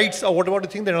rights or what do you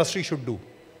think the industry should do?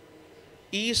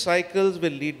 E-cycles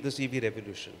will lead this EV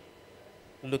revolution.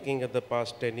 Looking at the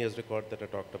past 10 years record that I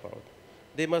talked about.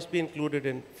 They must be included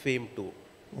in FAME 2.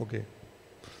 Okay.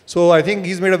 So I think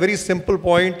he's made a very simple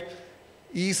point.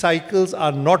 E-cycles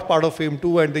are not part of FAME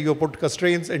 2 and you put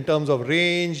constraints in terms of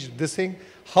range, this thing.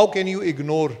 How can you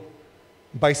ignore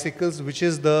bicycles, which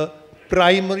is the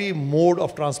primary mode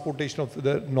of transportation of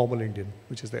the normal Indian,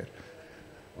 which is there?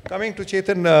 Coming to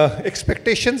Chetan,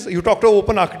 expectations. You talked about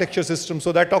open architecture system,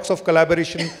 so that talks of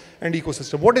collaboration and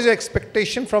ecosystem. What is your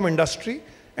expectation from industry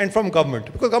and from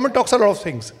government? Because government talks a lot of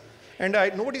things. And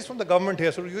nobody's from the government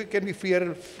here, so you can be free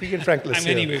and frankless. I'm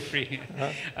anyway free.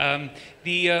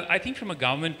 I think from a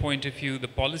government point of view, the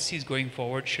policies going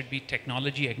forward should be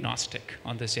technology agnostic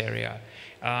on this area.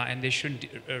 And they shouldn't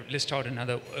list out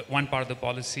one part of the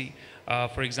policy.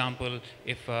 For example,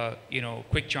 if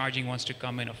quick charging wants to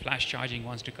come in, or flash charging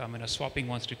wants to come in, or swapping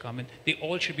wants to come in, they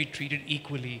all should be treated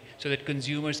equally so that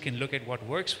consumers can look at what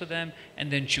works for them and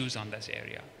then choose on this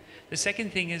area. The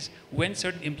second thing is when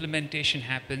certain implementation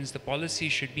happens, the policy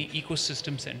should be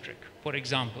ecosystem centric. For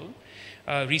example,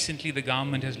 recently the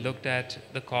government has looked at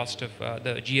the cost of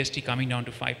the GST coming down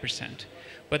to 5%,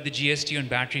 but the GST on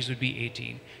batteries would be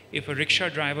 18. If a rickshaw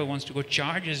driver wants to go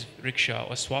charge his rickshaw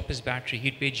or swap his battery,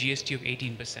 he'd pay GST of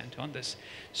 18% on this.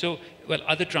 So, well,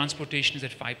 other transportation is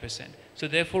at 5%. So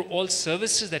therefore, all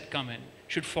services that come in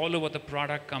should follow what the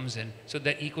product comes in, so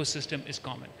that ecosystem is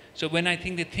common. So when I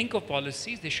think they think of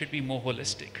policies, they should be more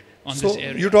holistic on this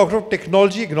area. So you talked about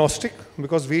technology agnostic,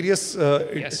 because various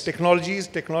Yes.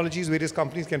 technologies, various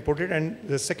companies can put it. And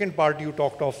the second part you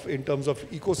talked of in terms of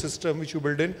ecosystem which you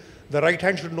build in, the right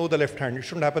hand should know the left hand. It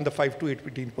shouldn't happen the 5 to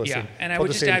 18%. Yeah, and I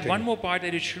would just add one more part,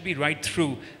 that it should be right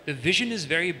through. The vision is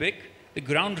very big. The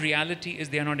ground reality is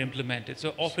they are not implemented.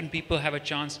 So often people have a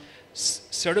chance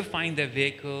certifying their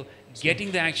vehicle,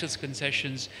 getting the actual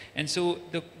concessions, and so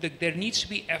there needs to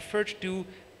be effort to,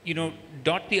 you know,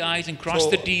 dot the I's and cross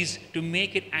the T's to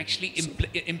make it actually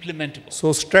implementable.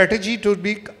 So strategy to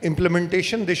be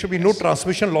implementation, there should be no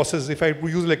transmission losses. If I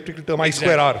use electrical term, I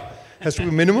square R has to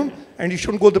be minimum, and you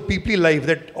shouldn't go the PPL live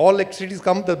that all electricities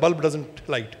come, the bulb doesn't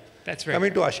light. That's right.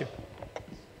 Coming to Ashim.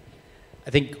 I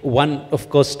think one,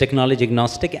 of course, technology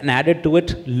agnostic, and added to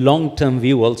it, long-term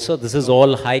view also. This is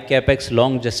all high capex,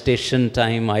 long gestation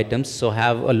time items, so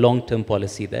have a long-term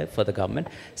policy there for the government.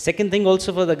 Second thing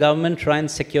also for the government, try and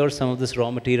secure some of this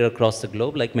raw material across the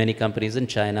globe, like many companies in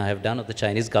China have done, or the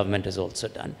Chinese government has also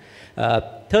done.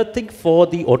 Third thing for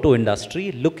the auto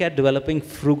industry, look at developing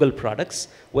frugal products.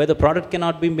 Where the product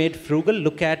cannot be made frugal,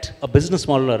 look at a business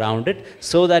model around it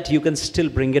so that you can still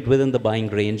bring it within the buying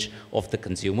range of the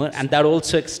consumer. And that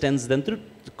also extends then through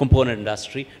the component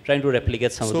industry, trying to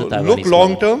replicate some of the Taiwanese. So look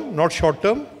long term, not short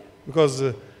term, because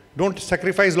don't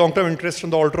sacrifice long term interest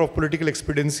on the altar of political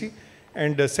expediency.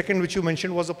 And second, which you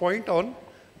mentioned, was a point on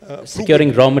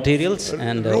securing raw materials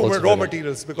and raw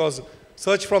materials, because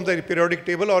search from the periodic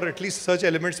table, or at least search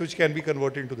elements which can be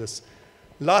converted into this.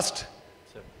 Last.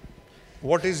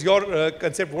 What is your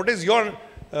concept? What is your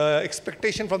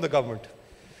expectation from the government?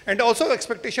 And also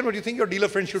expectation, what do you think your dealer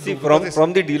friend should do?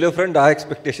 From the dealer friend, our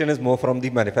expectation is more from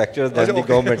the manufacturers than the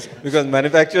government. Because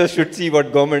manufacturers should see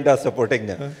what government are supporting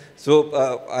them.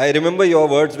 So I remember your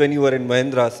words when you were in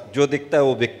Mahindra's, jo dikhta hai,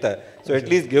 wo bikta hai. So at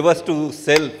least give us to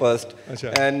sell first.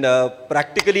 And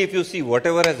practically, if you see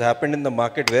whatever has happened in the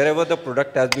market, wherever the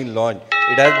product has been launched,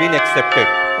 it has been accepted.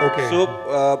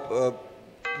 So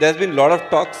there's been a lot of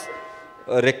talks.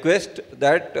 Request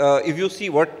that if you see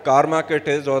what car market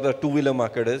is or the two-wheeler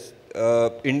market is,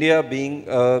 India being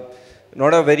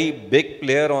not a very big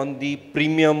player on the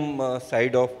premium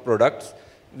side of products,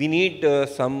 we need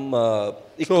some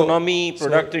economy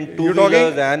product in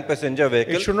two-wheelers and passenger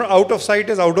vehicles. It should not, out of sight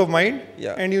is out of mind,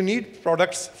 and you need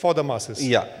products for the masses.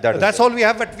 Yeah, that's all we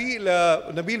have. But we,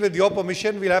 Nabil, with your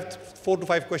permission, we'll have 4 to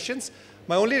 5 questions.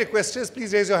 My only request is,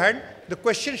 please raise your hand. The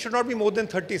question should not be more than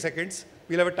 30 seconds.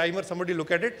 We'll have a timer, somebody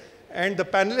look at it. And the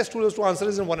panelist who has to answer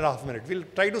is in 1.5 minutes. We'll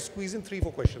try to squeeze in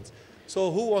 3-4 questions.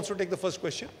 So who wants to take the first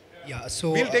question? Yeah,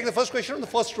 so we'll take the first question on the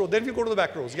first row, then we'll go to the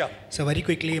back rows. Yeah. So very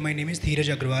quickly, my name is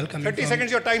Dheeraj Agrawal, coming 30 from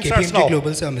seconds, your time KPMG starts now.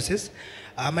 Global Services.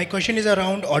 My question is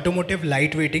around automotive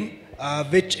lightweighting,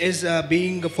 which is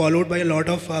being followed by a lot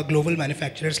of global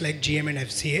manufacturers like GM and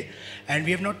FCA, and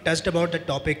we have not touched about the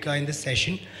topic in this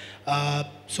session.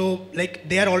 So like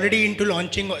they are already into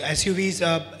launching SUVs,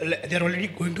 they are already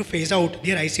going to phase out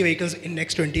their IC vehicles in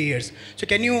next 20 years. So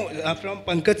can you, from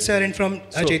Pankaj sir and from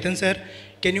Chetan sir,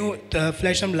 can you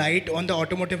flash some light on the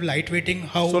automotive lightweighting?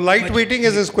 How so lightweighting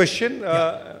is his question.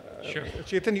 Sure.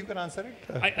 Chetan, you can answer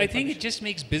it. I think it just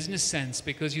makes business sense,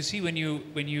 because you see when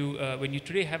you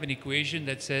today have an equation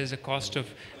that says a cost of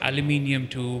aluminium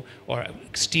or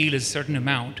steel is a certain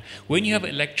amount. When you have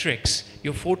electrics,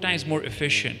 you're 4 times more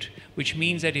efficient, which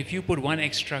means that if you put 1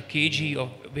 extra kg of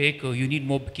vehicle, you need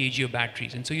more kg of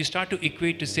batteries. And so you start to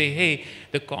equate to say, hey,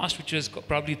 the cost, which was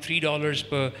probably $3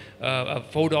 per,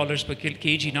 $4 per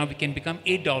kg, now can become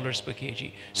 $8 per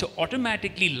kg. So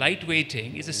automatically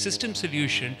lightweighting is a system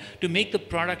solution to make the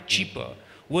product cheaper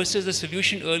versus the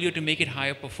solution earlier to make it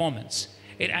higher performance.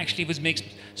 It actually makes,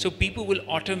 so people will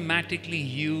automatically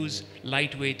use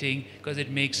lightweighting because it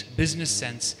makes business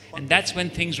sense, and that's when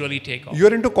things really take off.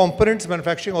 You're into components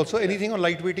manufacturing also. Anything on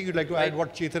lightweighting you'd like to add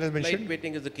what Chetan has mentioned?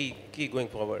 Lightweighting is the key going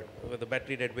forward, with the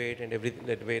battery dead weight and everything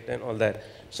dead weight and all that.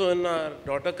 So in our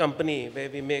daughter company, where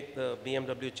we make the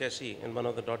BMW chassis, in one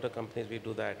of the daughter companies we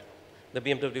do that, the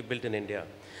BMW built in India.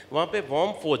 वहाँ पे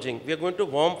warm forging, we are going to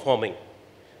warm forming.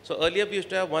 So earlier we used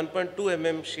to have 1.2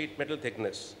 mm sheet metal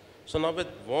thickness. So now with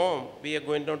warm, we are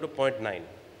going down to 0.9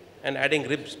 and adding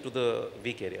ribs to the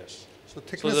weak areas. So So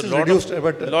thickness there's is a lot reduced, of,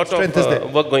 but lot strength of is there.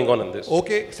 work going on in this.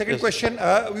 Okay, second Yes. question.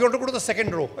 We want to go to the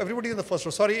second row. Everybody in the first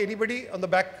row. Sorry, anybody on the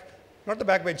back? Not the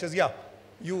back benches. Yeah,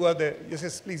 you are there. Yes,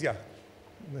 yes, please. Yeah.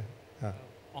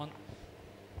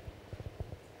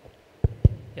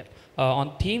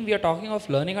 On theme, we are talking of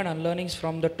learning and unlearnings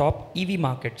from the top EV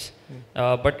markets.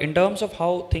 But in terms of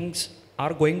how things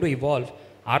are going to evolve,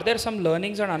 are there some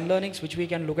learnings and unlearnings which we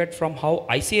can look at from how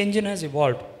IC engine has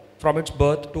evolved from its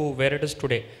birth to where it is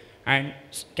today? And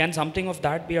can something of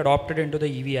that be adopted into the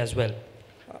EV as well?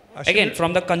 Ashim, Again,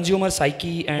 from the consumer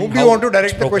psyche and whom do you want to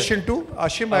direct the question to?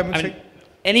 Ashim, I'm saying.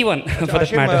 Anyone for that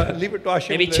Ashim, matter. leave it to Ashim.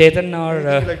 Maybe Chetan or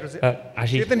Anything you'd like to say?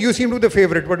 Ashim. Chetan, you seem to be the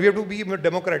favorite, but we have to be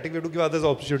democratic. We have to give others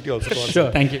opportunity also. To answer.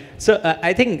 Sure. Thank you. So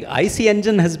I think IC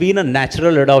engine has been a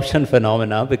natural adoption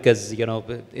phenomena because, you know,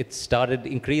 it started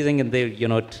increasing and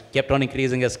it kept on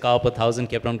increasing as car per thousand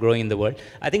kept on growing in the world.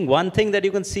 I think one thing that you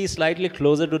can see slightly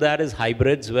closer to that is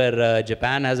hybrids, where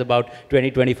Japan has about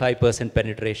 20-25%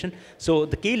 penetration. So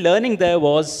the key learning there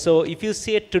was, so if you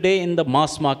see it today in the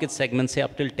mass market segment, say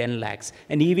up till 10 lakhs,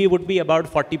 an EV would be about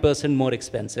 40% more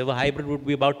expensive. A hybrid would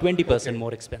be about 20%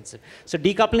 more expensive. So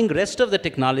decoupling rest of the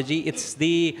technology, it's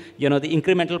the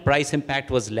incremental price impact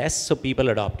was less, so people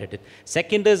adopted it.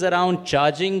 Second is around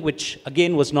charging, which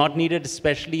again was not needed,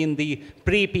 especially in the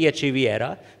pre-PHEV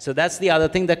era. So that's the other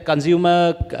thing, that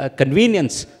consumer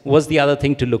convenience was the other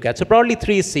thing to look at. So probably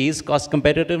 3 C's: cost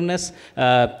competitiveness,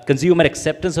 consumer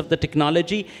acceptance of the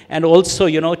technology, and also,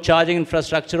 charging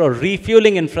infrastructure or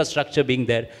refueling infrastructure being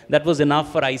there. That was enough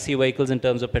for IC vehicles in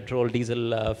terms of petrol,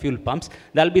 diesel, fuel pumps.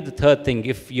 That'll be the third thing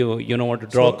if you want to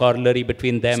draw a corollary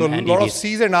between them and EVs. So a lot of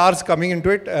C's and R's coming into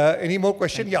it. Any more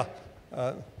question? Yeah.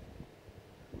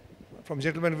 From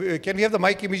gentleman, can we have the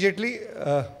mic immediately?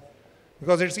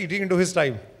 Because it's eating into his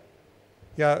time.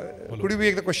 Yeah. Hello. Could you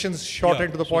make the questions short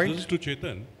and to the point? This is to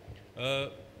Chetan.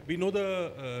 We know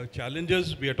the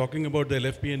challenges. We are talking about the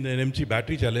LFP and the NMC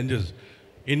battery challenges.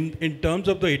 In terms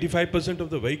of the 85% of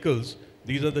the vehicles,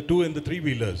 these are the 2 and the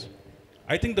 3-wheelers.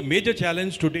 I think the major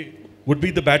challenge today would be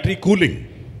the battery cooling.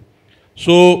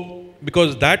 So,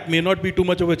 because that may not be too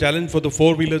much of a challenge for the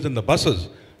 4-wheelers and the buses,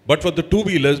 but for the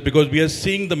 2-wheelers, because we are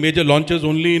seeing the major launches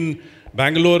only in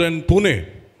Bangalore and Pune.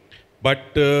 But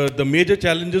the major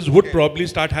challenges would probably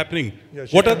start happening. Yeah,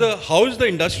 how is the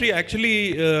industry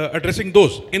actually addressing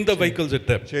those in the vehicles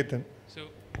itself? Chetan. So,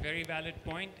 very valid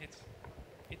point.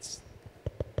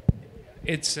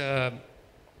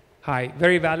 Hi,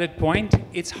 very valid point.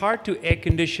 It's hard to air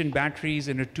condition batteries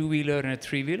in a 2-wheeler and a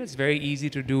 3-wheeler. It's very easy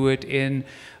to do it in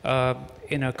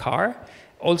a car.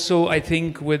 Also, I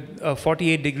think with a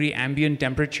 48-degree ambient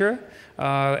temperature,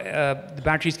 the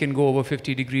batteries can go over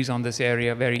 50 degrees on this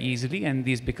area very easily, and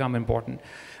these become important.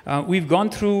 We've gone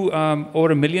through over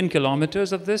 1 million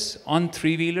kilometers of this on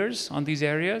 3-wheelers on these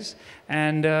areas,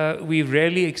 and we've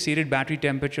rarely exceeded battery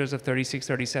temperatures of 36,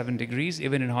 37 degrees,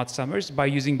 even in hot summers, by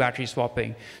using battery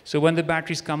swapping. So when the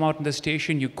batteries come out in the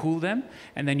station, you cool them,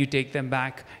 and then you take them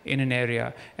back in an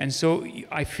area. And so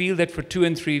I feel that for 2-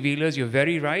 and 3-wheelers, you're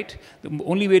very right. The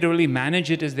only way to really manage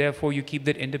it is, therefore, you keep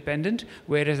that independent,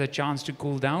 where there's a chance to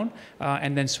cool down,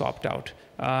 and then swapped out.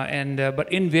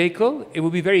 But in vehicle, it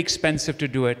would be very expensive to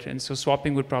do it, and so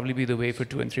swapping would probably be the way for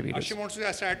 2- and 3-wheelers. Ashim wants to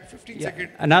add 15 seconds.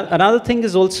 Another thing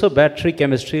is also battery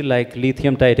chemistry, like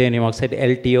lithium titanium oxide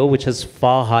 (LTO), which has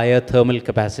far higher thermal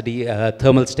capacity.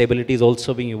 Thermal stability is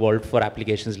also being evolved for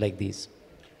applications like these.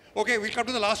 Okay, we'll come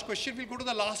to the last question. We'll go to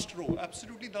the last row.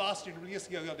 Absolutely the last. Yes,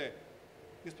 you're there.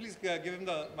 Yes, please give him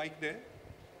the mic there.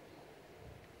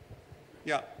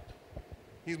 Yeah.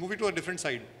 He's moving to a different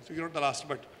side, so you're not the last,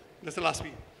 but that's the last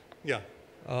week. Yeah.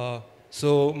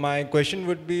 So my question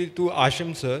would be to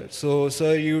Ashim sir. So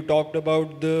sir, you talked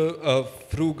about the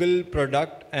frugal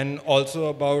product and also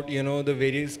about the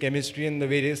various chemistry and the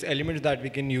various elements that we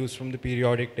can use from the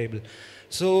periodic table.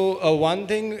 So one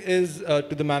thing is to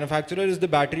the manufacturer is the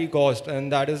battery cost,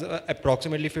 and that is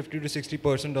approximately 50 to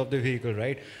 60% of the vehicle,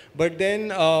 right? But then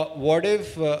what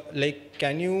if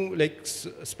can you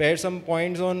spare some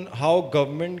points on how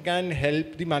government can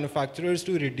help the manufacturers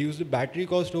to reduce the battery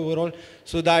cost overall,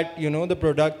 so that the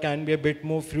product can be a bit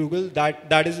more frugal?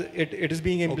 That is it is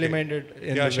being implemented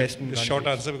in the Western countries. Short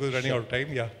answer because we're running out of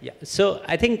time. Yeah. So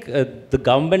I think the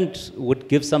government would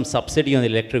give some subsidy on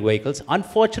electric vehicles.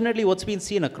 Unfortunately, what's been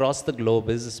seen across the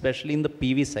globe is, especially in the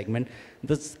PV segment,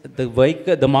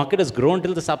 the market has grown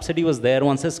till the subsidy was there.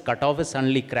 Once it's cut off, it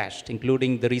suddenly crashed,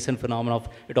 including the recent phenomenon of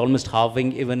it almost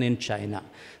halving even in China.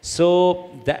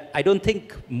 So I don't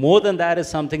think more than that is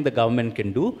something the government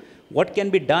can do. What can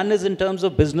be done is in terms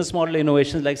of business model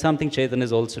innovations, like something Chetan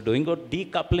is also doing, or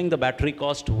decoupling the battery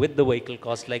cost with the vehicle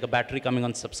cost, like a battery coming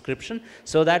on subscription,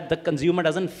 so that the consumer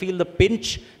doesn't feel the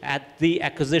pinch at the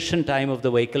acquisition time of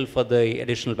the vehicle for the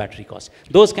additional battery cost.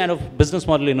 Those kind of business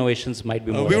model innovations might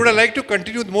be more. We would have liked to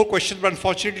continue with more questions, but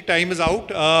unfortunately time is out.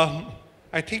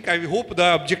 I hope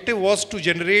the objective was to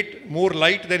generate more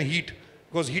light than heat,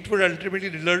 because heat would ultimately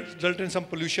result in some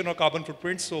pollution or carbon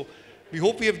footprints. So we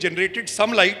hope we have generated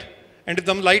some light, and if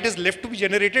some light is left to be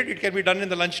generated, it can be done in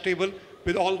the lunch table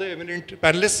with all the eminent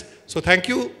panelists. So thank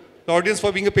you, the audience,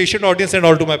 for being a patient audience, and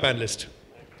all to my panelists.